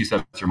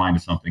sets her mind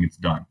to something, it's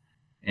done.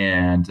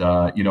 And,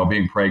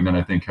 being pregnant,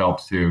 I think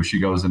helps too. She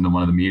goes into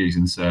one of the meetings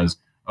and says,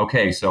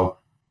 okay, so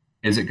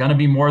is it going to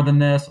be more than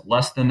this,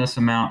 less than this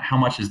amount? How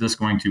much is this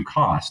going to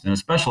cost? And a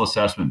special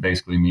assessment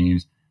basically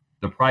means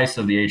the price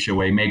of the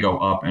HOA may go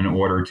up in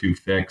order to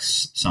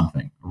fix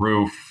something,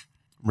 roof,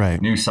 right,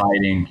 new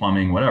siding,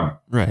 plumbing, whatever.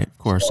 Right, of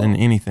course, and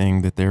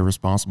anything that they're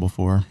responsible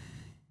for.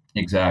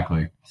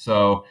 Exactly.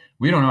 So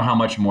we don't know how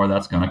much more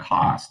that's going to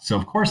cost. So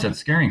of course that's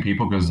scaring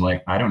people, because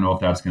like, I don't know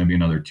if that's going to be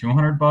another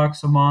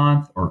 $200 a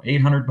month or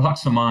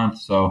 $800 a month.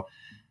 So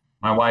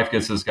my wife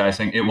gets this guy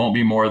saying it won't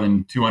be more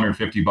than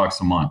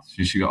 $250 a month.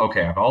 So she go,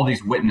 okay, I have all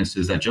these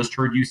witnesses that just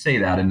heard you say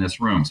that in this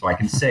room, so I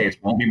can say it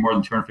won't be more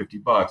than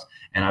 $250,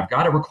 and I've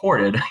got it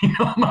recorded,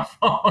 on my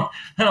phone.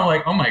 And I'm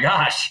like, oh my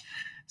gosh.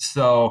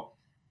 So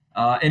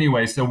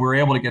anyway, so we're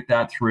able to get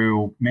that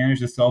through,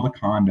 managed to sell the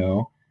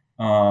condo,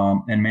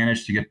 and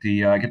managed to get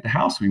the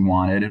house we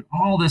wanted. And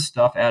all this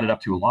stuff added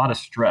up to a lot of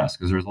stress,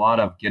 because there's a lot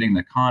of getting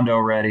the condo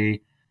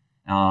ready,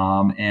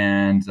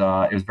 and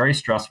it was a very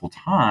stressful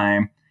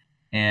time.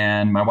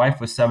 And my wife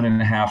was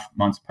 7.5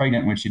 months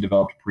pregnant when she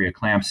developed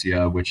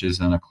preeclampsia, which is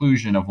an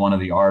occlusion of one of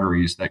the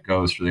arteries that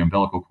goes through the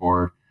umbilical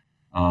cord,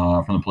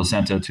 from the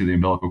placenta to the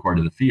umbilical cord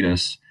to the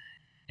fetus.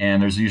 And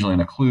there's usually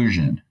an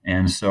occlusion.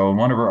 And so in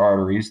one of her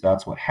arteries,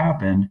 that's what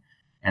happened.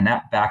 And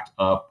that backed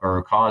up,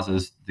 or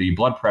causes the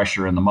blood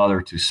pressure in the mother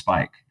to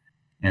spike.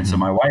 And so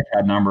my wife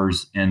had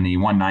numbers in the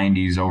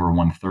 190s over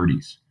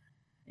 130s.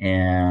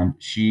 And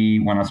she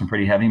went on some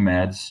pretty heavy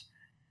meds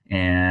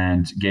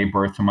and gave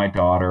birth to my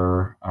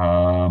daughter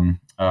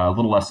a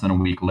little less than a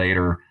week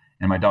later.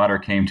 And my daughter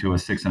came to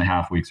us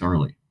 6.5 weeks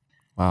early.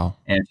 Wow.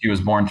 And she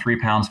was born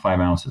 3 pounds, 5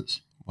 ounces.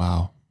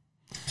 Wow.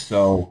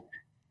 So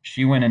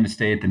she went in to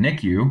stay at the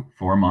NICU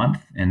for a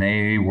month, and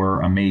they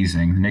were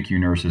amazing. The NICU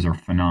nurses are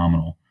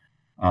phenomenal.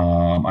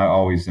 I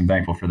always am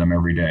thankful for them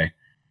every day.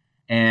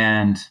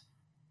 And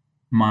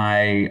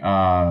my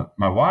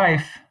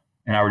wife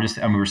and I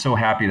we were so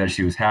happy that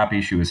she was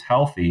happy, she was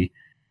healthy.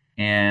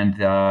 And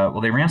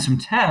they ran some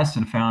tests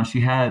and found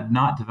she had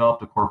not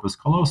developed a corpus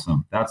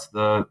callosum. That's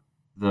the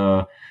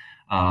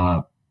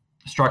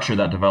structure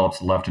that develops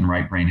the left and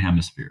right brain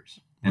hemispheres.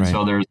 And Right.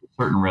 so there's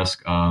a certain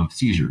risk of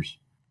seizures.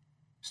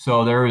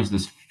 So there was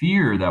this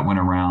fear that went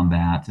around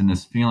that and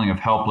this feeling of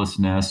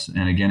helplessness.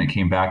 And again, it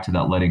came back to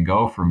that letting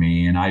go for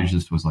me. And I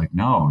just was like,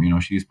 no,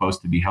 she's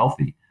supposed to be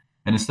healthy.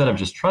 And instead of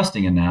just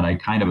trusting in that, I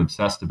kind of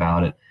obsessed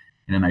about it.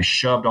 And then I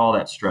shoved all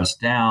that stress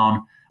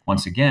down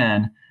once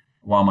again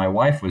while my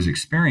wife was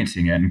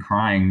experiencing it and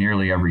crying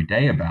nearly every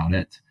day about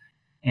it.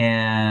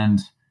 And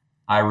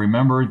I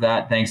remember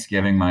that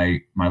Thanksgiving,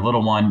 my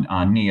little one,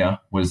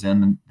 Nia, was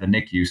in the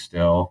NICU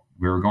still.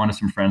 We were going to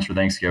some friends for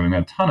Thanksgiving. We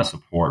had a ton of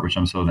support, which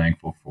I'm so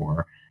thankful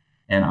for.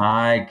 And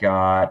I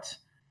got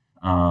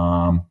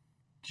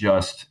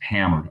just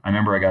hammered. I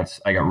remember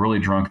I got really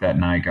drunk that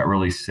night, got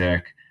really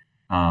sick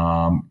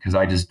because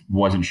I just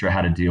wasn't sure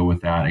how to deal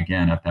with that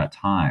again at that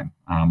time.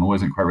 I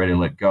wasn't quite ready to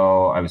let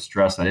go. I was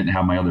stressed. I didn't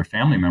have my other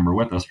family member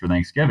with us for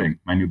Thanksgiving,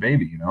 my new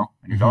baby, my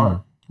new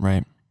daughter.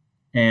 Right.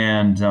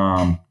 And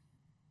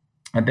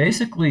I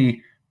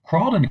basically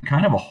crawled into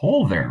kind of a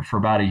hole there for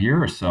about a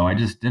year or so. I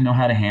just didn't know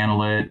how to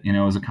handle it. It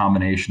was a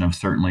combination of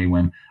certainly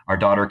when our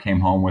daughter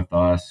came home with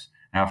us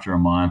after a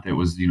month, it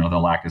was, the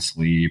lack of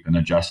sleep and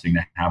adjusting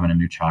to having a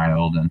new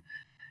child.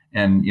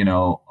 And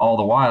all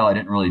the while, I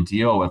didn't really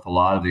deal with a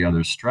lot of the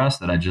other stress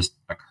that had just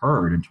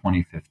occurred in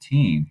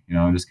 2015.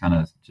 I just kind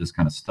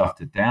of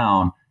stuffed it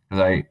down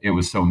because it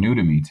was so new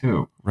to me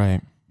too.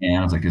 Right. And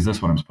I was like, is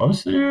this what I'm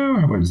supposed to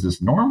do? What, is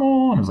this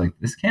normal? And I was like,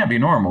 this can't be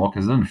normal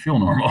because it doesn't feel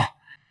normal.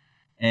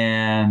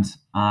 And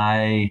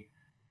I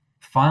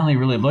finally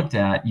really looked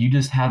at, you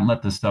just haven't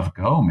let this stuff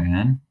go,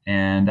 man.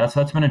 And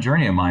that's been a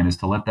journey of mine, is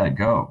to let that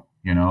go,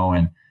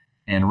 and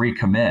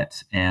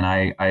recommit. And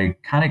I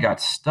kind of got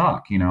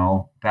stuck,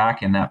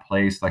 back in that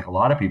place, like a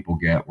lot of people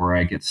get, where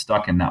I get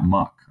stuck in that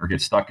muck or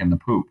get stuck in the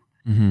poop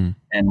and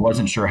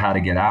wasn't sure how to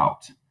get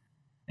out.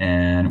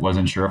 And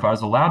wasn't sure if I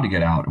was allowed to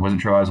get out.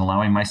 Wasn't sure I was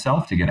allowing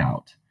myself to get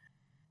out.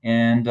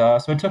 And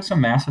so it took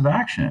some massive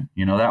action.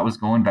 That was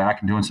going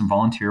back and doing some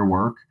volunteer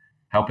work,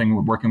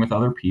 working with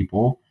other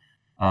people.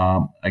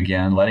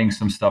 Again, letting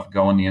some stuff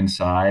go on the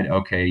inside.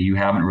 Okay, you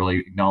haven't really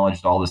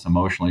acknowledged all this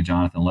emotionally,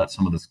 Jonathan. Let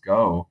some of this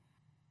go.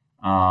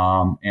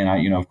 And I,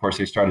 of course,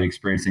 I started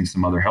experiencing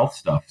some other health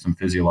stuff, some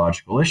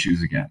physiological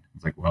issues again.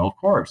 It's like, well, of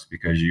course,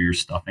 because you're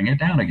stuffing it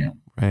down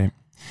again. Right.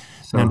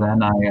 So then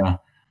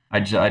I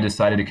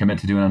decided to commit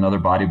to doing another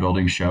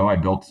bodybuilding show. I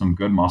built some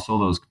good muscle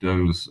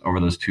those over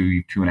those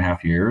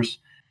 2.5 years,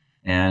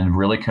 and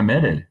really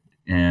committed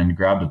and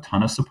grabbed a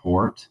ton of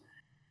support,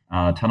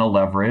 a ton of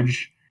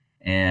leverage,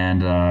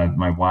 and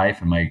my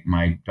wife and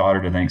my daughter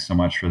to thank so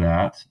much for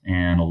that,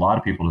 and a lot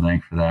of people to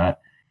thank for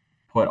that.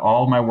 Put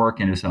all my work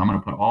into this, and I'm going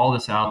to put all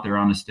this out there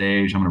on the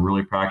stage. I'm going to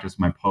really practice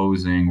my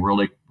posing,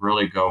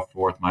 really go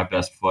forth my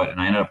best foot,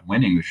 and I ended up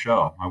winning the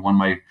show. I won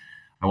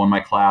my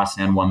class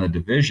and won the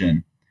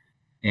division.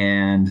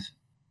 And,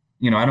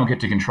 I don't get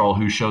to control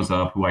who shows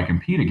up, who I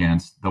compete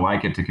against, though I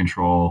get to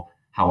control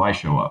how I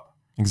show up.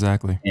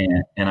 Exactly.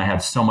 And I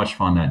had so much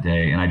fun that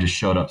day, and I just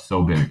showed up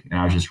so big, and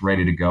I was just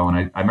ready to go.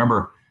 And I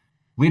remember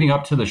leading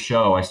up to the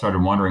show, I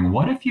started wondering,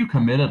 what if you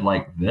committed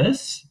like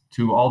this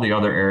to all the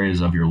other areas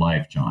of your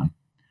life, John?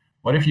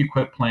 What if you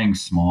quit playing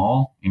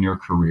small in your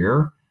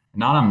career?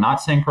 I'm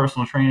not saying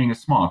personal training is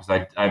small,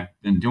 because I've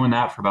been doing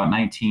that for about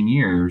 19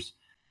 years.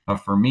 But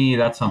for me,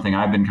 that's something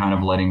I've been kind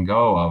of letting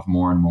go of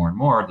more and more and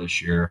more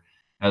this year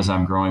as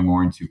I'm growing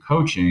more into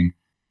coaching.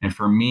 And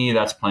for me,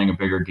 that's playing a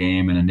bigger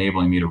game and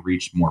enabling me to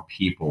reach more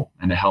people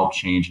and to help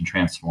change and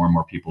transform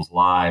more people's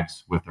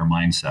lives with their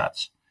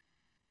mindsets.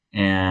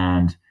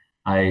 And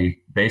I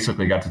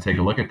basically got to take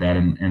a look at that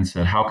and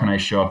said, how can I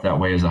show up that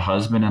way as a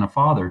husband and a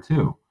father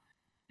too?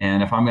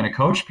 And if I'm going to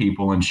coach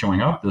people and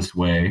showing up this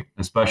way,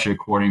 especially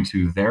according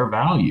to their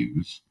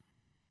values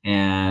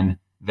and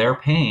their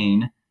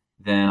pain,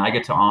 then I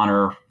get to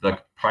honor the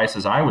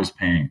prices I was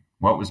paying.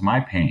 What was my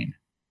pain?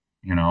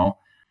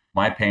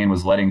 My pain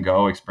was letting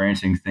go,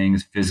 experiencing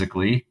things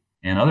physically,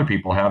 and other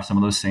people have some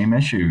of those same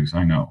issues.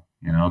 I know,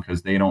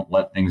 because they don't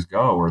let things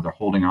go, or they're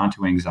holding on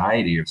to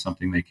anxiety of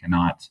something they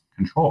cannot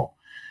control.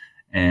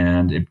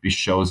 And it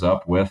shows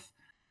up with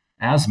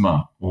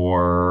asthma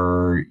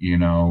or,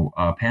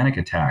 panic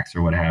attacks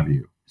or what have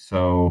you.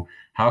 So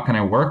how can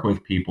I work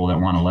with people that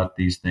want to let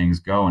these things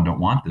go and don't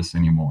want this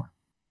anymore?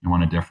 They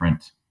want a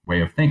different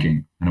way of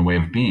thinking and a way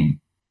of being,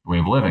 a way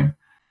of living.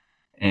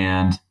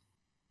 And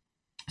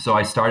so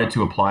I started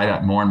to apply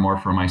that more and more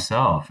for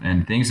myself,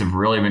 and things have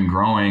really been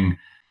growing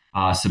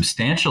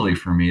substantially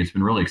for me. It's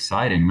been really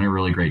exciting. I'm in a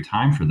really great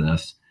time for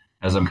this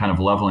as I'm kind of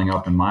leveling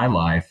up in my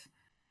life,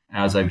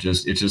 as it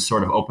just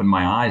sort of opened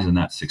my eyes in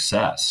that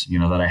success,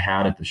 that I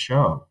had at the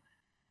show.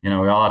 A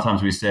lot of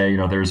times we say,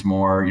 there's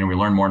more, we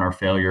learn more in our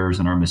failures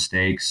and our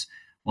mistakes.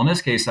 Well, in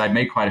this case, I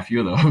made quite a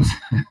few of those.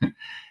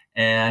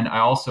 And I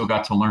also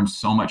got to learn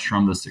so much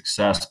from the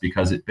success,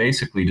 because it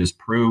basically just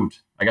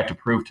I got to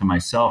prove to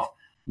myself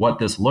what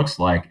this looks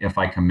like if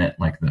I commit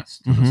like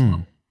this to this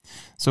level.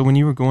 So when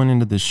you were going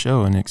into this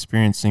show and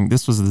experiencing,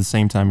 this was at the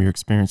same time you're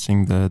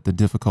experiencing the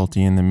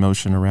difficulty and the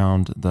emotion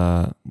around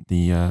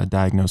the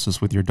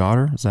diagnosis with your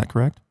daughter, is that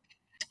correct?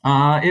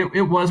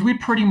 It was. We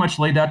pretty much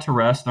laid that to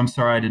rest. I'm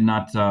sorry I did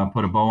not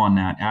put a bow on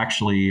that.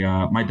 Actually,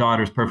 my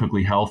daughter's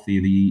perfectly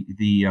healthy.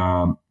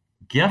 The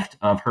gift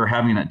of her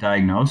having that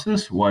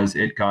diagnosis was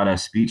it got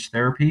us speech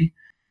therapy,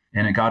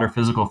 and it got her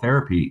physical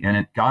therapy, and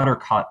it got her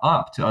caught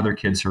up to other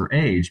kids her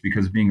age.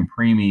 Because being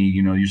a preemie,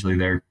 usually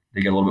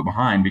they get a little bit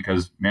behind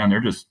because man,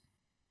 they're just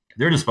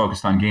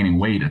focused on gaining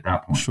weight at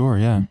that point. Sure,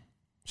 yeah.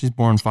 She's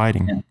born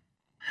fighting. And,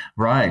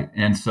 right,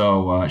 and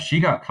so she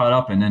got caught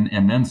up, and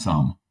then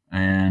some.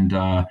 And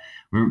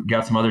we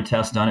got some other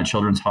tests done at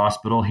Children's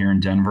Hospital here in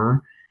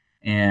Denver.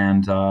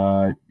 And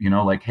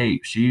like, hey,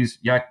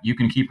 you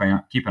can keep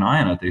an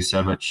eye on it, they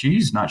said, but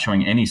she's not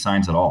showing any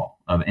signs at all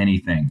of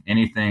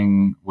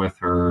anything with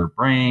her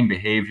brain,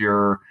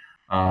 behavior,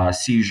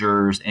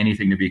 seizures,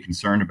 anything to be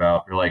concerned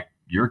about. They're like,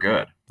 you're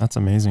good. That's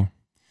amazing.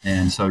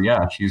 And so,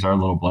 yeah, she's our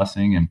little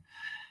blessing.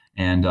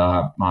 And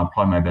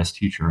probably my best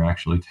teacher,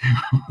 actually, too.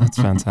 That's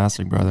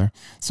fantastic, brother.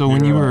 So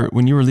when you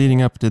were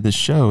leading up to this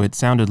show, it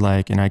sounded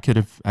like, and I could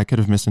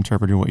have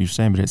misinterpreted what you're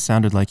saying, but it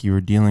sounded like you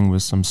were dealing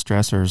with some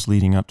stressors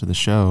leading up to the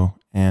show,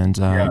 and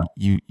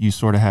you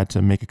sort of had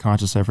to make a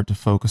conscious effort to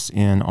focus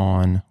in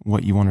on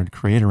what you wanted to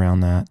create around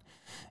that.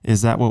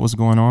 Is that what was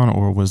going on,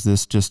 or was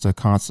this just a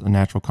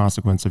natural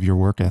consequence of your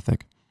work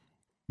ethic?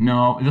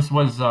 No, this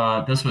was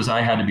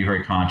I had to be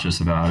very conscious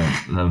about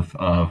it,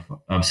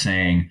 of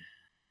saying,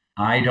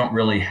 I don't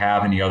really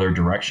have any other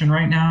direction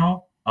right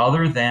now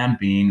other than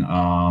being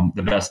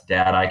the best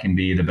dad I can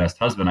be, the best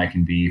husband I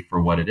can be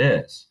for what it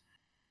is.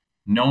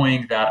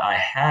 Knowing that I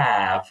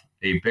have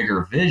a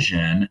bigger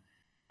vision,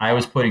 I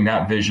was putting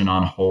that vision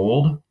on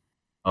hold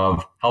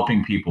of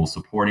helping people,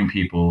 supporting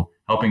people,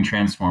 helping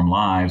transform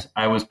lives.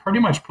 I was pretty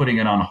much putting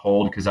it on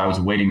hold because I was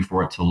waiting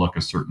for it to look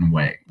a certain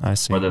way. I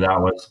see. Whether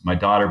that was my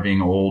daughter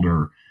being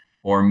older,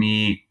 or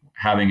me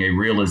having a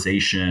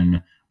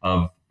realization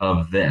of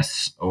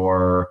this,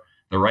 or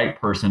the right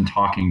person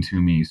talking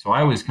to me. So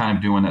I was kind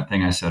of doing that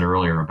thing I said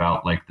earlier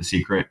about like The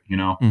Secret,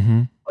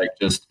 Mm-hmm. like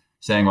just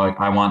saying like,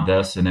 I want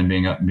this, and then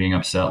being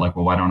upset, like,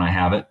 well, why don't I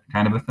have it,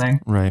 kind of a thing,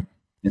 Right.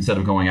 instead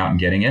of going out and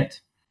getting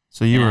it.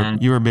 So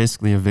you were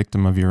basically a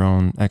victim of your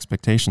own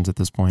expectations at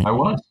this point. I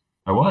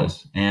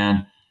was.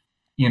 And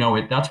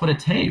that's what it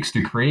takes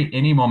to create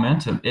any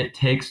momentum. It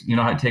takes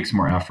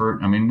more effort.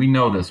 I mean, we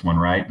know this one,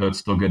 right? But it's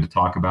still good to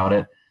talk about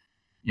it.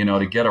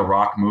 To get a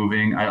rock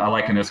moving. I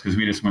liken this because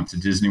we just went to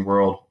Disney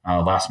World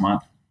last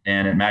month,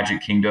 and at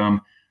Magic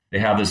Kingdom, they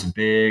have this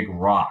big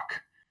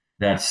rock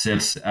that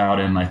sits out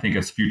in, I think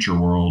it's Future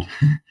World,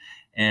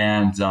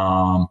 and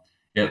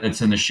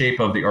it's in the shape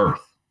of the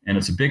Earth, and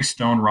it's a big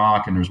stone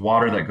rock, and there's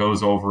water that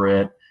goes over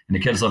it, and the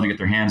kids love to get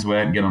their hands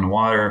wet and get on the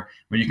water.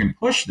 But you can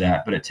push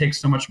that, but it takes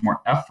so much more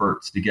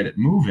effort to get it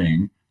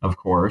moving, of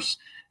course.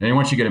 And then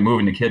once you get it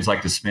moving, the kids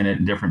like to spin it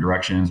in different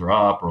directions, or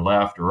up or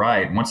left or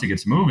right. And once it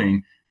gets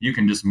moving, you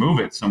can just move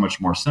it so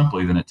much more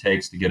simply than it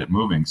takes to get it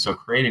moving. So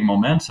creating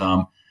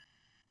momentum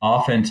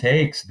often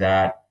takes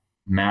that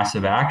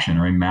massive action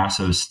or a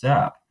massive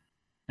step.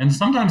 And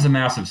sometimes a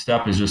massive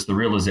step is just the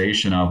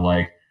realization of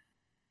like,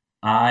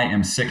 I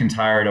am sick and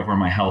tired of where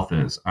my health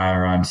is,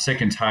 or I'm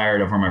sick and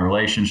tired of where my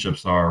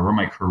relationships are, or where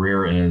my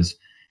career is.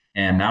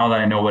 And now that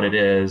I know what it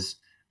is,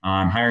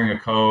 I'm hiring a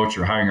coach,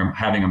 or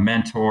having a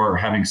mentor, or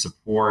having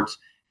support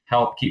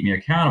help keep me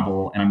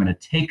accountable. And I'm going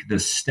to take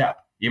this step.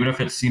 Even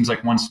if it seems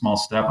like one small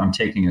step, I'm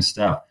taking a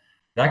step.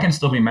 That can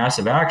still be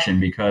massive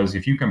action, because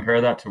if you compare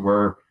that to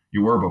where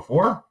you were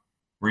before,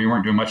 where you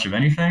weren't doing much of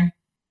anything,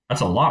 that's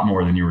a lot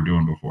more than you were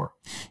doing before.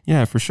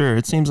 Yeah, for sure.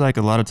 It seems like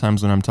a lot of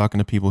times when I'm talking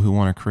to people who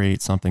want to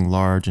create something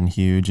large and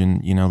huge,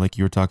 and, like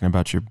you were talking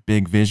about your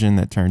big vision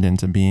that turned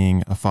into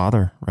being a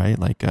father, right?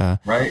 Like,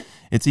 right.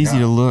 It's easy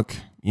to look,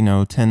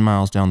 10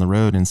 miles down the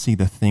road and see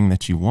the thing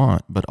that you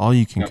want, but all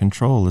you can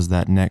control is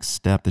that next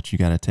step that you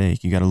got to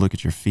take. You got to look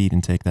at your feet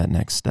and take that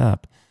next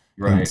step.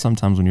 Right. And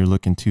sometimes when you're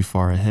looking too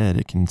far ahead,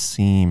 it can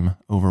seem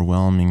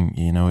overwhelming.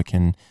 It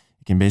can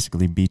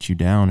basically beat you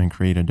down and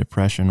create a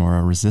depression or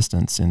a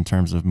resistance in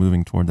terms of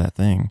moving toward that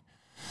thing.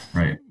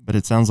 Right. But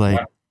it sounds like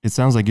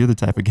you're the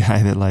type of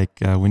guy that like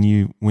when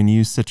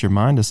you set your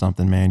mind to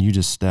something, man, you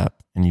just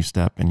step and you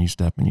step and you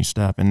step and you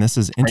step. And this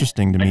is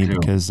interesting to me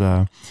because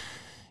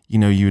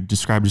you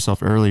described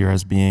yourself earlier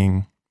as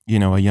being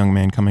a young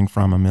man coming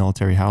from a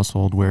military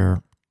household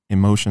where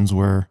emotions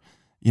were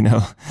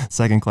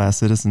second-class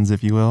citizens,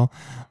 if you will.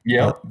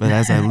 Yeah. But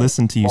as I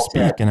listen to you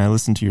speak and I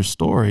listen to your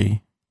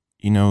story,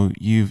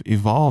 you've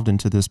evolved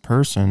into this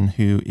person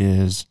who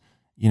is,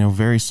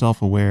 very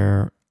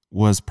self-aware,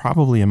 was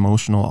probably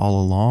emotional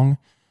all along,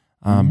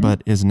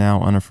 but is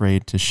now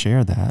unafraid to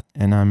share that.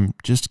 And I'm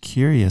just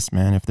curious,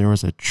 man, if there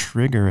was a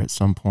trigger at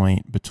some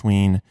point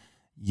between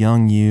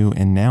young you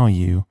and now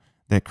you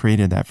that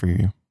created that for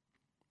you.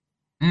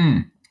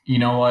 You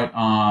know what?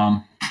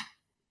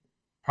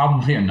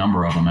 Probably a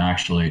number of them,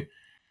 actually.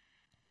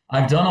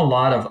 I've done a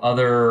lot of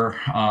other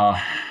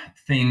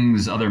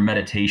things, other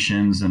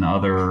meditations, and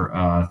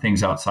other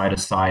things outside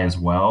of Psi as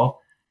well.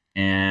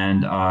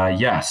 And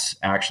yes,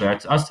 actually,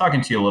 I was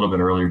talking to you a little bit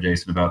earlier,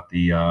 Jason, about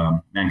the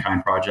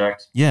Mankind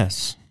Project.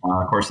 Yes.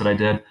 Course that I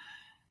did.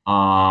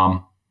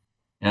 And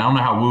I don't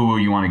know how woo woo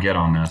you want to get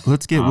on this.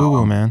 Let's get woo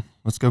woo, man.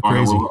 Let's go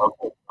crazy.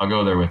 Okay, I'll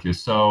go there with you.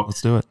 So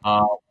Let's do it.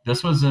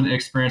 this was an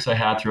experience I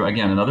had through,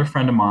 again, another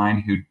friend of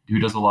mine who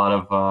does a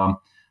lot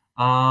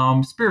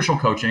of spiritual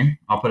coaching.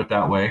 I'll put it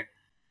that way,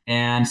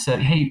 and said,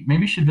 "Hey,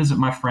 maybe you should visit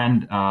my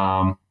friend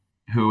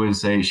who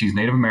is she's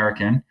Native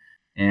American,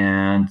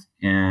 and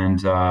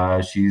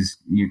she's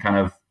you kind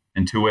of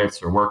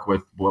intuits or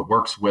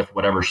works with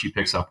whatever she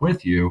picks up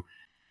with you."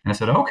 And I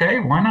said, "Okay,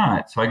 why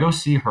not?" So I go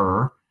see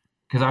her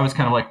because I was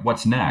kind of like,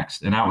 "What's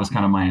next?" And that was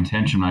kind of my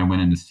intention when I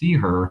went in to see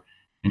her.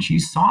 And she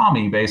saw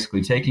me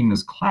basically taking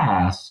this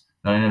class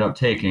that I ended up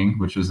taking,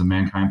 which was the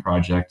Mankind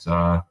Project.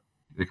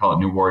 They call it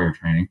New Warrior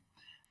Training.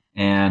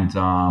 And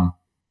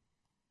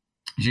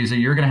she said,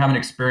 "You're going to have an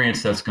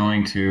experience that's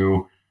going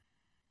to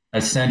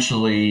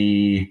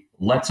essentially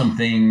let some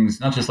things,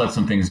 not just let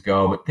some things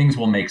go, but things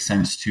will make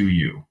sense to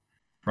you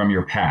from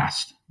your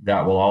past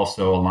that will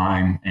also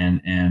align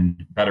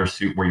and better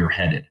suit where you're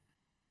headed."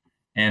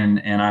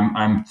 And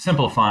I'm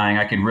simplifying.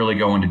 I could really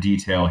go into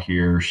detail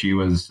here. She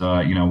was,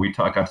 got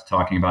to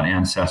talking about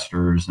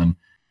ancestors and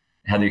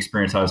had the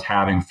experience I was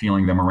having,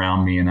 feeling them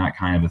around me and that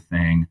kind of a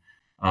thing.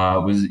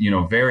 It was,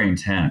 very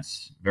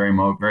intense,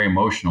 very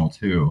emotional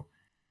too.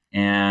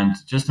 And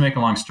just to make a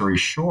long story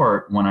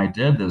short, when I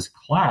did this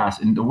class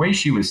and the way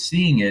she was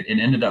seeing it, it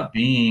ended up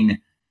being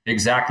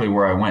exactly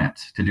where I went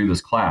to do this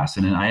class.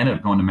 And then I ended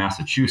up going to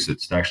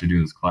Massachusetts to actually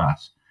do this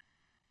class,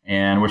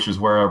 and which is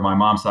where my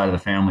mom's side of the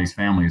family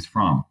is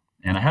from.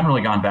 And I hadn't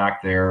really gone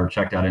back there or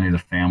checked out any of the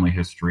family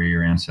history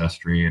or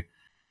ancestry.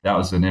 That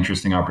was an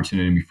interesting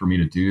opportunity for me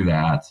to do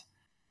that.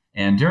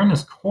 And during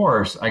this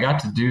course, I got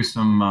to do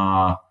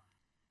some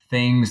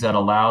things that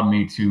allowed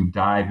me to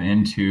dive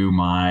into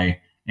my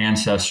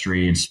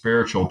ancestry and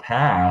spiritual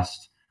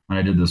past when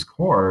I did this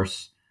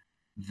course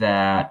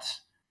that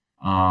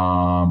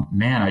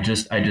man, I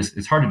just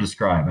it's hard to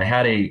describe. I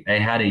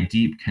had a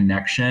deep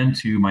connection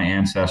to my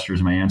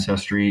ancestors, my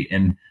ancestry,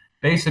 and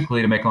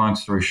basically, to make a long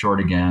story short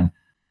again,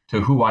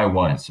 to who I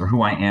was or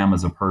who I am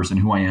as a person,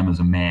 who I am as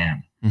a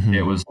man. Mm-hmm.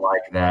 It was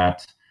like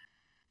that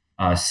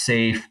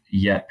safe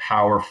yet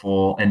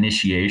powerful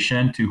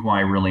initiation to who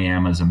I really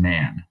am as a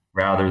man,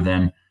 rather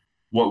than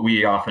what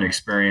we often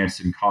experience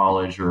in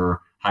college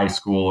or high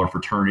school or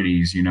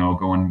fraternities,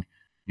 going,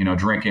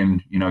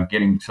 drinking,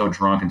 getting so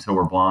drunk until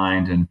we're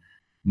blind and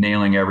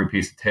nailing every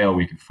piece of tail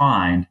we could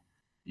find.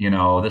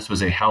 This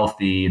was a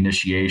healthy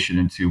initiation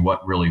into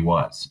what really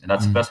was. And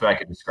that's the best way I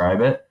could describe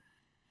it.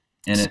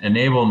 And it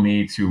enabled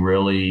me to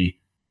really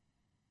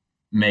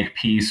make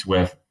peace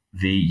with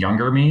the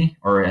younger me,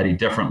 or at a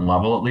different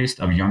level, at least,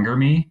 of younger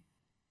me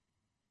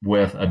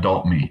with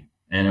adult me.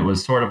 And it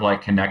was sort of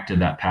like connected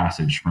that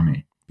passage for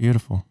me.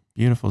 Beautiful.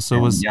 So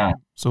was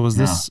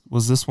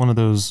this one of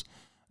those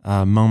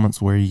moments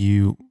where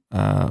you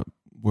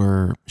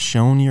were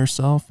shown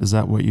yourself? Is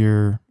that what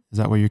you're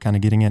kind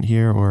of getting at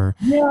here, or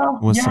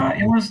it was a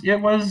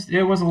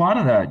lot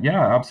of that.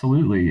 Yeah,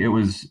 absolutely. I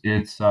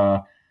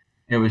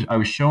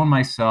was showing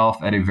myself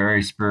at a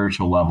very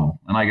spiritual level.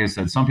 And like I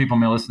said, some people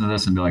may listen to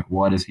this and be like,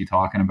 "What is he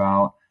talking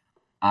about?"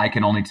 I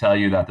can only tell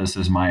you that this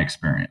is my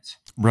experience.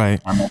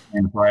 Right. I'm not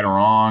saying it's right or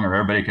wrong, or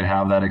everybody could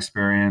have that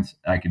experience.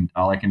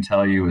 All I can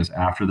tell you is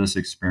after this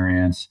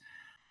experience,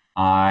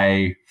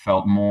 I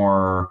felt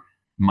more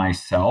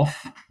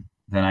myself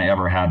than I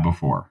ever had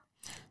before.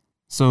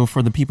 So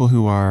for the people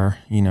who are,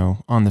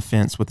 on the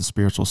fence with the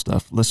spiritual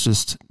stuff, let's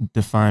just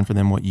define for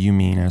them what you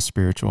mean as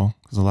spiritual,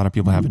 because a lot of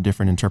people have a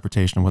different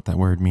interpretation of what that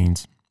word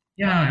means.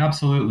 Yeah,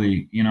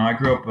 absolutely. I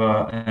grew up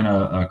in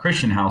a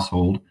Christian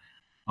household,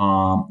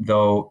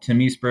 though to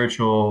me,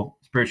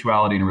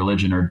 spirituality and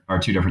religion are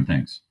two different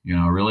things.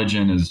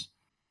 Religion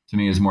to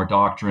me is more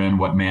doctrine,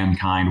 what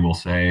mankind will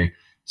say.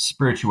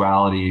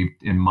 Spirituality,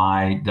 in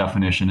my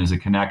definition, is a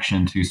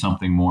connection to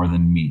something more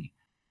than me,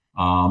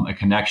 a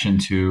connection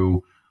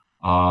to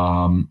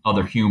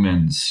other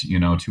humans,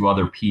 to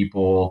other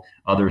people,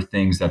 other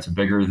things that's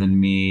bigger than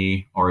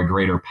me or a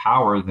greater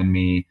power than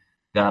me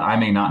that I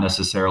may not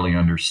necessarily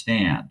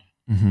understand.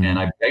 Mm-hmm. And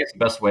I guess the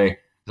best way,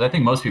 because I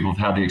think most people have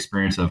had the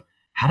experience of,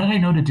 how did I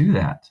know to do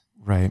that?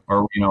 Right.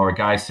 Or, or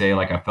guys say,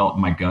 like, I felt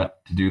in my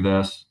gut to do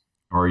this,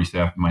 or you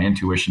say, my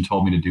intuition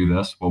told me to do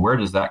this. Well, where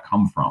does that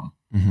come from?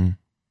 Mm-hmm.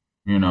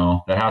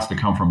 That has to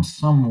come from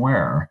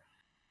somewhere.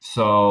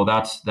 So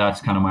that's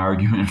kind of my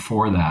argument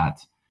for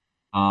that.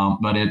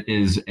 But it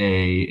is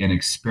an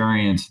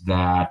experience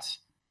that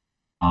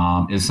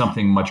is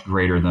something much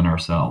greater than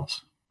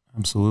ourselves.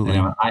 Absolutely.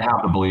 And I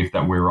have the belief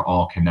that we're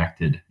all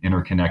connected,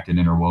 interconnected,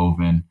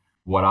 interwoven.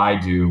 What I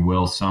do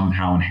will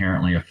somehow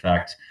inherently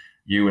affect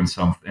you in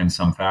some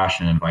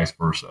fashion, and vice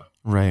versa.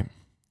 Right.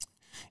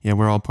 Yeah,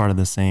 we're all part of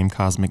the same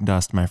cosmic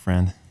dust, my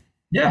friend.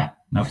 Yeah,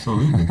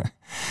 absolutely.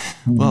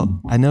 Well,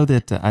 I know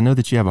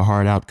that you have a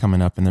hard out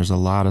coming up, and there's a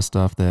lot of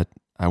stuff that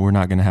we're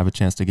not going to have a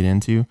chance to get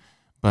into.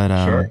 But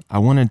Sure. I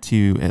wanted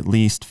to at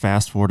least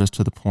fast forward us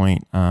to the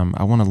point.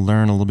 I want to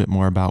learn a little bit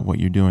more about what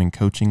you're doing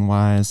coaching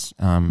wise.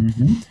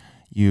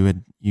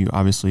 You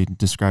obviously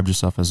described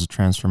yourself as a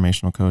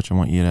transformational coach. I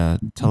want you to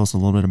tell us a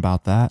little bit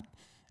about that,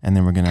 and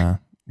then we're gonna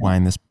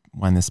wind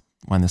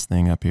this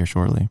thing up here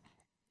shortly.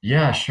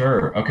 Yeah,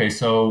 sure. Okay,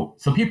 so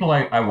people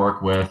I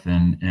work with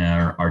and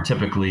are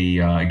typically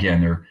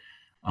again they're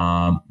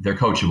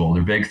coachable.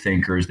 They're big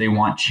thinkers. They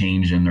want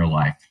change in their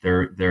life.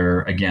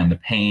 They're again the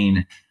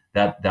pain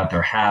that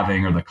they're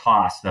having or the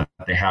cost that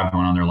they have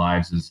going on in their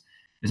lives is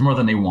more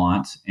than they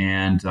want,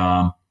 and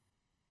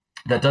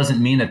that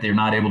doesn't mean that they're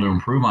not able to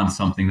improve on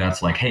something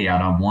that's like, hey,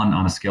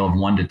 on a scale of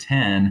 1 to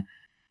 10,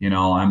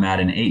 I'm at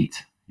an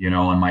 8, in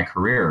my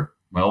career.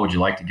 Well, would you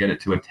like to get it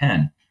to a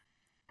 10?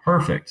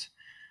 Perfect.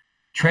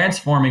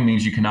 Transforming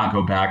means you cannot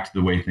go back to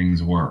the way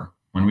things were.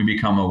 When we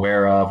become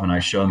aware of, and I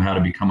show them how to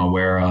become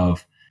aware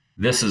of,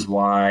 this is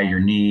why your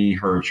knee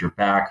hurts, your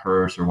back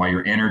hurts, or why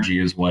your energy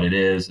is what it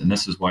is, and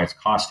this is why it's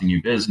costing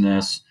you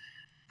business,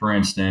 for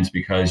instance,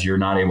 because you're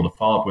not able to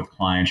follow up with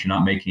clients, you're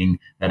not making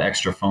that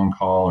extra phone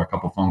call or a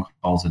couple phone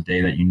calls a day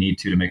that you need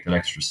to make that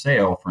extra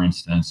sale, for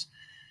instance,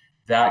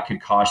 that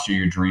could cost you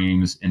your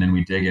dreams. And then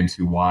we dig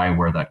into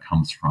where that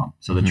comes from.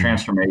 So the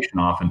transformation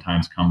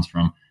oftentimes comes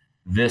from,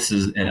 this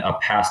is a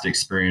past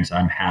experience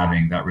I'm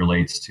having that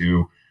relates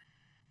to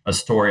a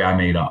story I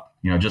made up.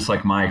 Just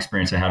like my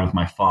experience I had with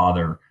my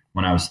father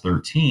when I was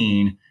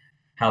 13,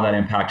 how that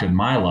impacted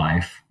my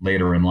life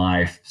later in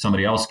life.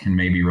 Somebody else can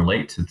maybe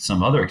relate to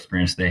some other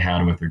experience they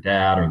had with their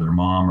dad or their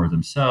mom or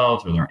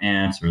themselves or their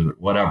aunts or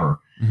whatever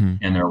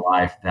in their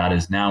life that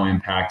is now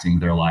impacting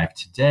their life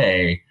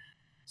today,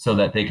 so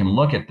that they can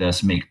look at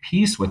this, make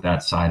peace with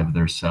that side of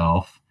their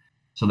self,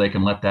 so they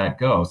can let that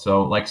go.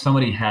 So like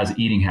somebody has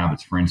eating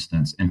habits, for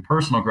instance, in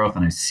personal growth,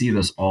 and I see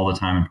this all the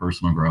time in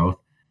personal growth,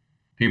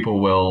 people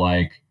will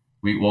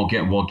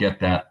we'll get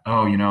that,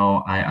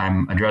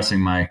 I'm addressing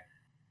my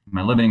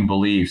limiting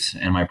beliefs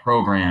and my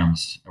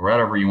programs, or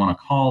whatever you want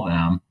to call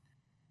them,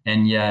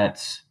 and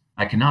yet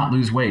I cannot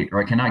lose weight,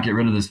 or I cannot get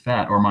rid of this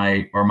fat, or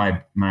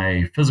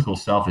my physical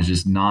self is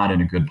just not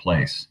in a good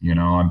place.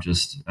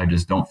 I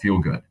just don't feel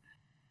good.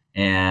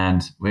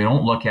 And we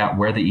don't look at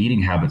where the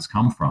eating habits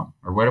come from,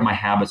 or where do my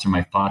habits or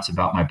my thoughts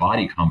about my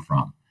body come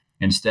from.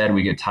 Instead,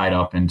 we get tied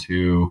up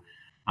into,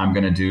 I'm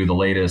going to do the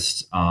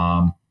latest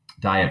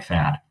diet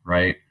fad,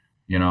 right?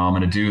 I'm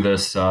going to do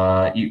this,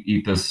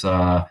 eat this,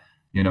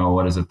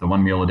 what is it? The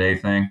 1 meal a day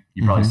thing.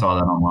 You probably saw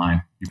that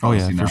online. You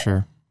probably seen that. For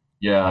sure.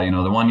 Yeah.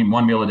 The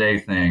one meal a day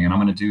thing, and I'm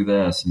going to do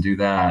this and do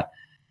that.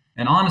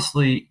 And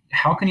honestly,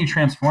 how can you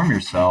transform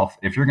yourself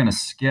if you're going to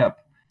skip,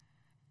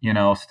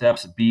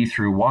 steps B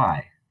through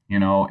Y?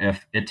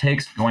 If it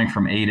takes going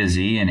from A to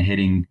Z and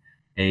hitting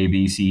A,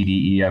 B, C,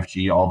 D, E, F,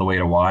 G all the way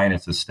to Y, and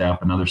it's a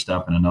step, another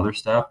step, and another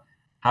step,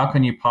 how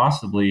can you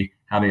possibly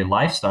have a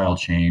lifestyle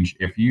change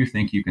if you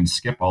think you can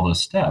skip all those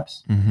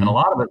steps? And a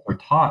lot of us are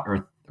taught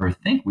or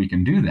think we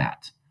can do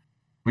that.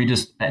 We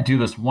just do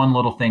this one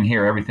little thing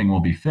here, everything will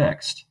be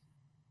fixed.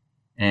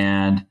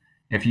 And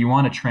if you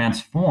want to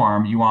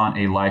transform, you want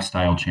a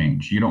lifestyle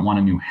change. You don't want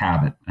a new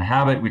habit. A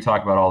habit we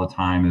talk about all the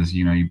time is,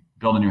 you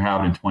build a new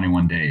habit in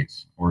 21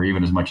 days, or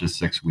even as much as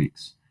 6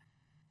 weeks.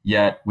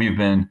 Yet we've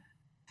been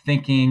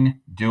thinking,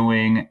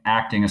 doing,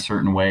 acting a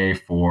certain way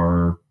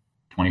for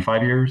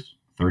 25 years,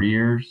 30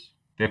 years,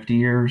 50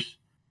 years.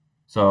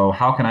 So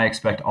how can I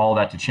expect all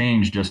that to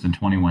change just in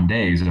 21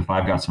 days if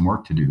I've got some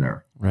work to do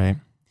there? Right.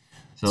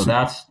 So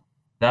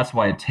that's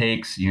why it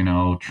takes,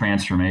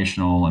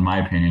 transformational, in my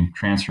opinion,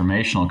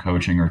 transformational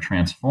coaching or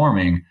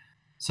transforming,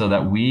 so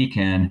that we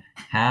can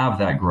have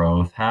that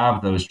growth,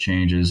 have those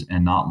changes,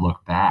 and not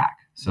look back,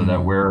 so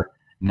that we're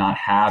not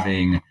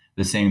having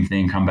the same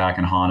thing come back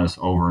and haunt us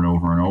over and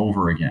over and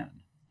over again.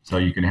 So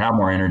you can have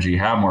more energy,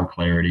 have more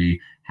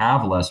clarity,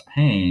 have less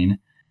pain,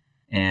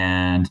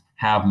 and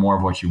have more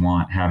of what you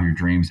want, have your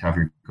dreams, have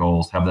your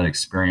goals, have that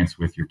experience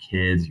with your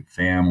kids, your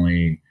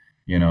family,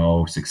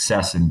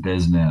 success in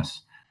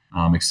business,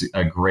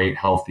 a great,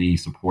 healthy,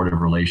 supportive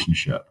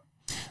relationship.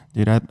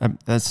 Dude,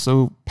 that's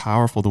so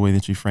powerful, the way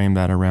that you frame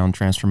that around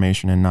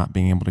transformation and not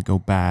being able to go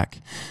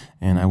back.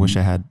 And I wish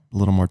I had a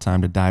little more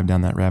time to dive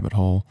down that rabbit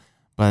hole.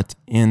 But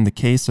in the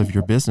case of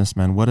your business,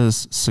 man, what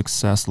does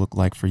success look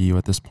like for you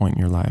at this point in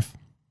your life?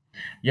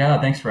 Yeah,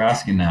 thanks for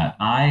asking that.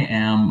 I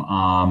am.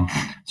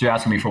 So you're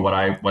asking me for what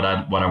I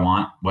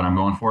want, what I'm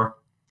going for?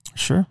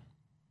 Sure.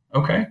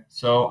 Okay.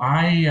 So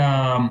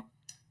I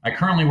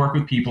currently work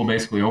with people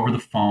basically over the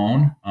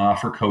phone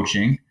for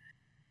coaching.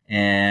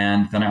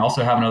 And then I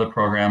also have another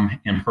program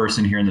in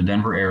person here in the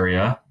Denver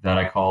area that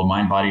I call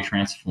Mind Body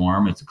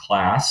Transform. It's a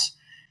class,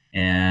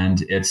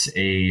 and it's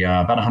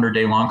about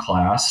 100-day long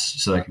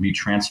class, so that can be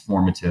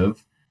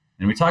transformative.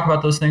 And we talk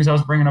about those things I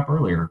was bringing up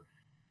earlier.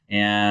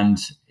 And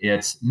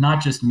it's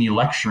not just me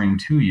lecturing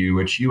to you,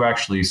 it's you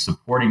actually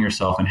supporting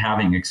yourself and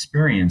having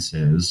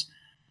experiences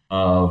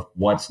of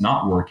what's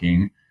not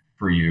working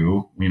for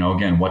you.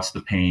 Again, what's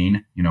the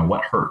pain?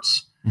 What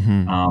hurts?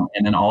 And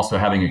then also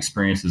having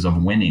experiences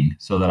of winning,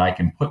 so that I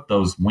can put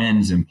those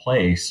wins in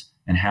place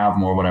and have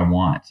more what I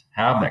want,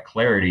 have that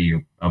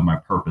clarity of my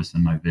purpose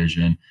and my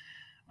vision,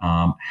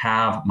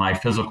 have my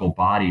physical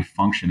body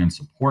function and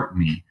support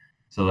me,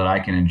 so that I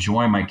can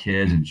enjoy my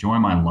kids, enjoy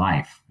my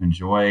life,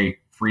 enjoy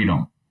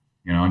freedom,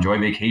 enjoy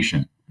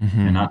vacation.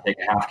 and not take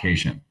a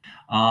halfcation.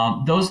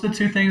 Those are the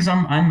two things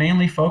I'm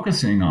mainly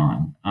focusing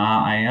on.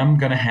 I am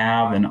going to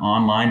have an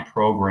online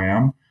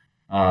program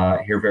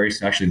here very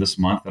soon, actually this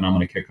month, that I'm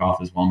going to kick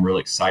off as well. I'm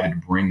really excited to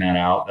bring that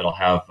out. That'll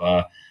have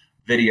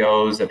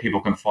videos that people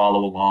can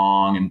follow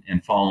along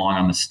and follow along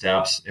on the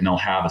steps, and they'll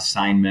have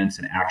assignments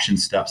and action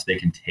steps they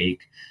can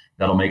take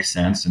that'll make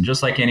sense. And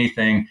just like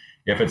anything,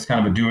 if it's kind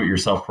of a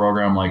do-it-yourself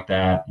program like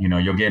that,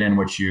 you'll get in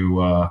what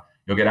you'll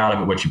get out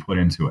of it what you put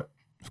into it.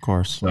 Of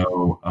course.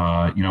 So,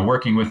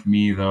 working with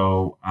me,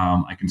 though,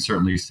 I can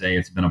certainly say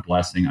it's been a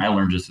blessing. I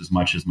learn just as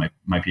much as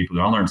my people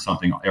do. I learn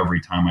something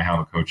every time I have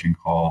a coaching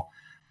call,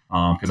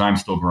 because I'm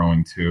still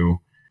growing too.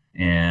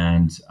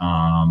 And,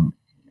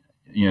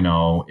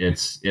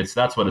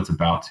 that's what it's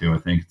about too. I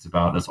think it's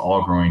about us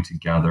all growing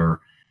together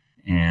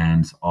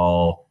and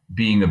all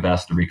being the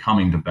best or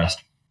becoming the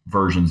best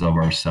versions of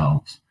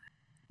ourselves.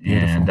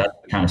 Beautiful. And that's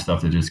the kind of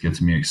stuff that just gets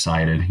me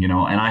excited, and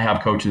I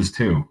have coaches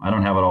too. I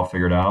don't have it all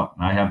figured out.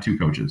 I have 2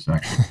 coaches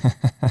actually.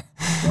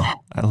 So.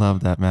 I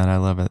love that, man. I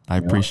love it. I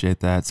appreciate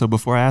that. So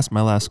before I ask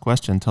my last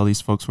question, tell these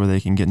folks where they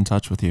can get in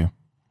touch with you.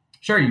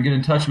 Sure. You can get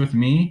in touch with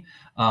me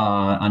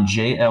on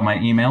my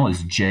email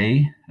is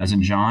J as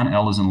in John,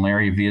 L as in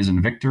Larry, V as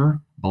in Victor,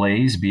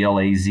 Blaze,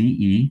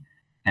 BLAZE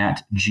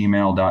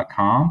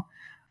 @gmail.com.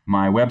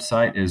 My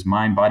website is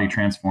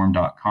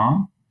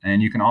mindbodytransform.com.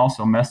 And you can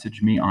also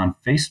message me on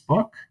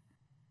Facebook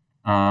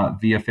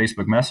via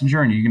Facebook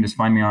Messenger. And you can just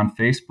find me on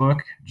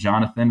Facebook,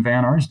 Jonathan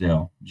Van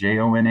Arsdale,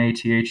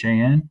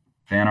 JONATHAN.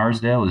 Van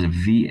Arsdale is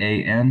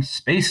VAN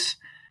space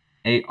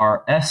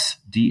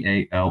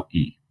ARSDALE.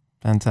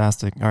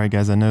 Fantastic. All right,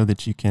 guys, I know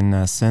that you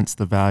can sense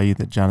the value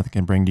that Jonathan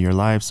can bring to your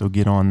life, so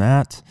get on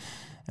that.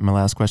 And my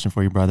last question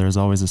for you, brother, is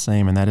always the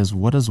same, and that is,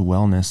 what does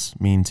wellness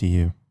mean to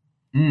you?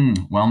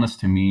 Wellness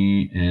to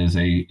me is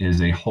a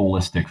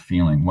holistic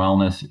feeling.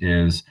 Wellness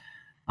is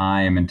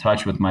I am in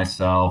touch with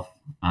myself.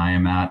 I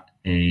am at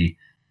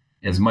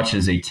as much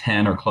as a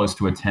 10 or close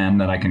to a 10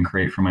 that I can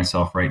create for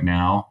myself right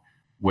now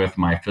with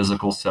my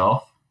physical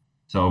self.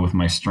 So with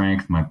my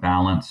strength, my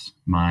balance,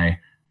 my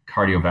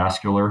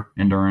cardiovascular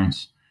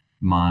endurance,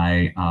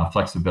 my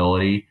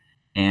flexibility,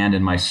 and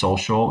in my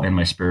social and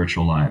my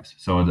spiritual lives.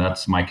 So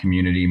that's my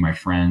community, my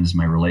friends,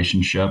 my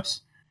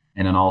relationships.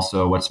 And then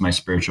also, what's my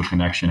spiritual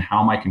connection?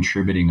 How am I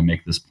contributing to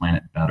make this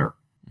planet better?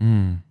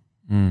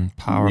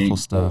 Powerful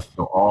stuff.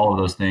 So all of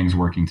those things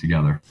working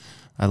together.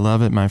 I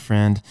love it, my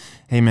friend.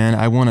 Hey, man,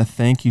 I want to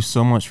thank you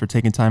so much for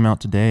taking time out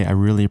today. I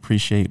really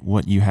appreciate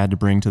what you had to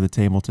bring to the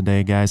table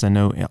today, guys. I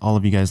know all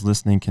of you guys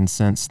listening can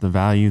sense the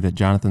value that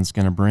Jonathan's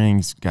going to bring.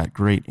 He's got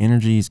great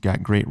energy. He's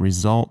got great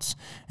results,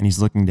 and he's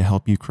looking to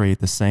help you create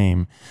the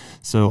same.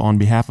 So on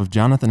behalf of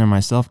Jonathan and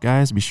myself,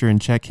 guys, be sure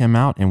and check him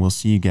out, and we'll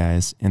see you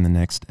guys in the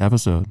next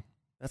episode.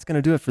 That's going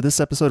to do it for this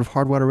episode of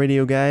Hardwater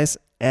Radio, guys.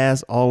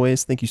 As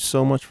always, thank you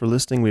so much for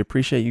listening. We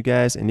appreciate you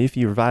guys. And if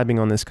you're vibing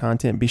on this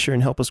content, be sure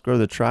and help us grow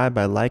the tribe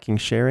by liking,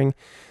 sharing,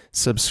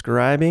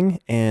 subscribing,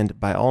 and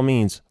by all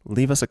means,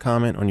 leave us a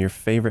comment on your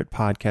favorite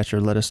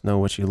podcatcher. Let us know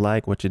what you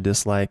like, what you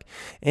dislike.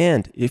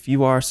 And if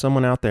you are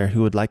someone out there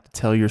who would like to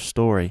tell your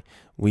story,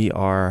 we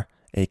are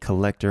a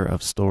collector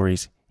of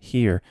stories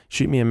here.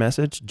 Shoot me a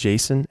message,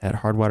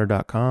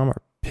 jason@hardwater.com,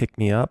 or pick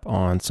me up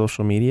on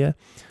social media,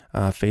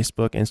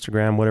 Facebook,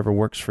 Instagram, whatever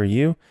works for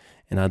you.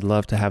 And I'd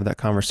love to have that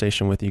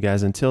conversation with you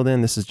guys. Until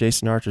then, this is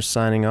Jason Archer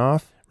signing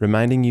off,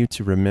 reminding you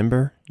to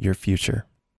remember your future.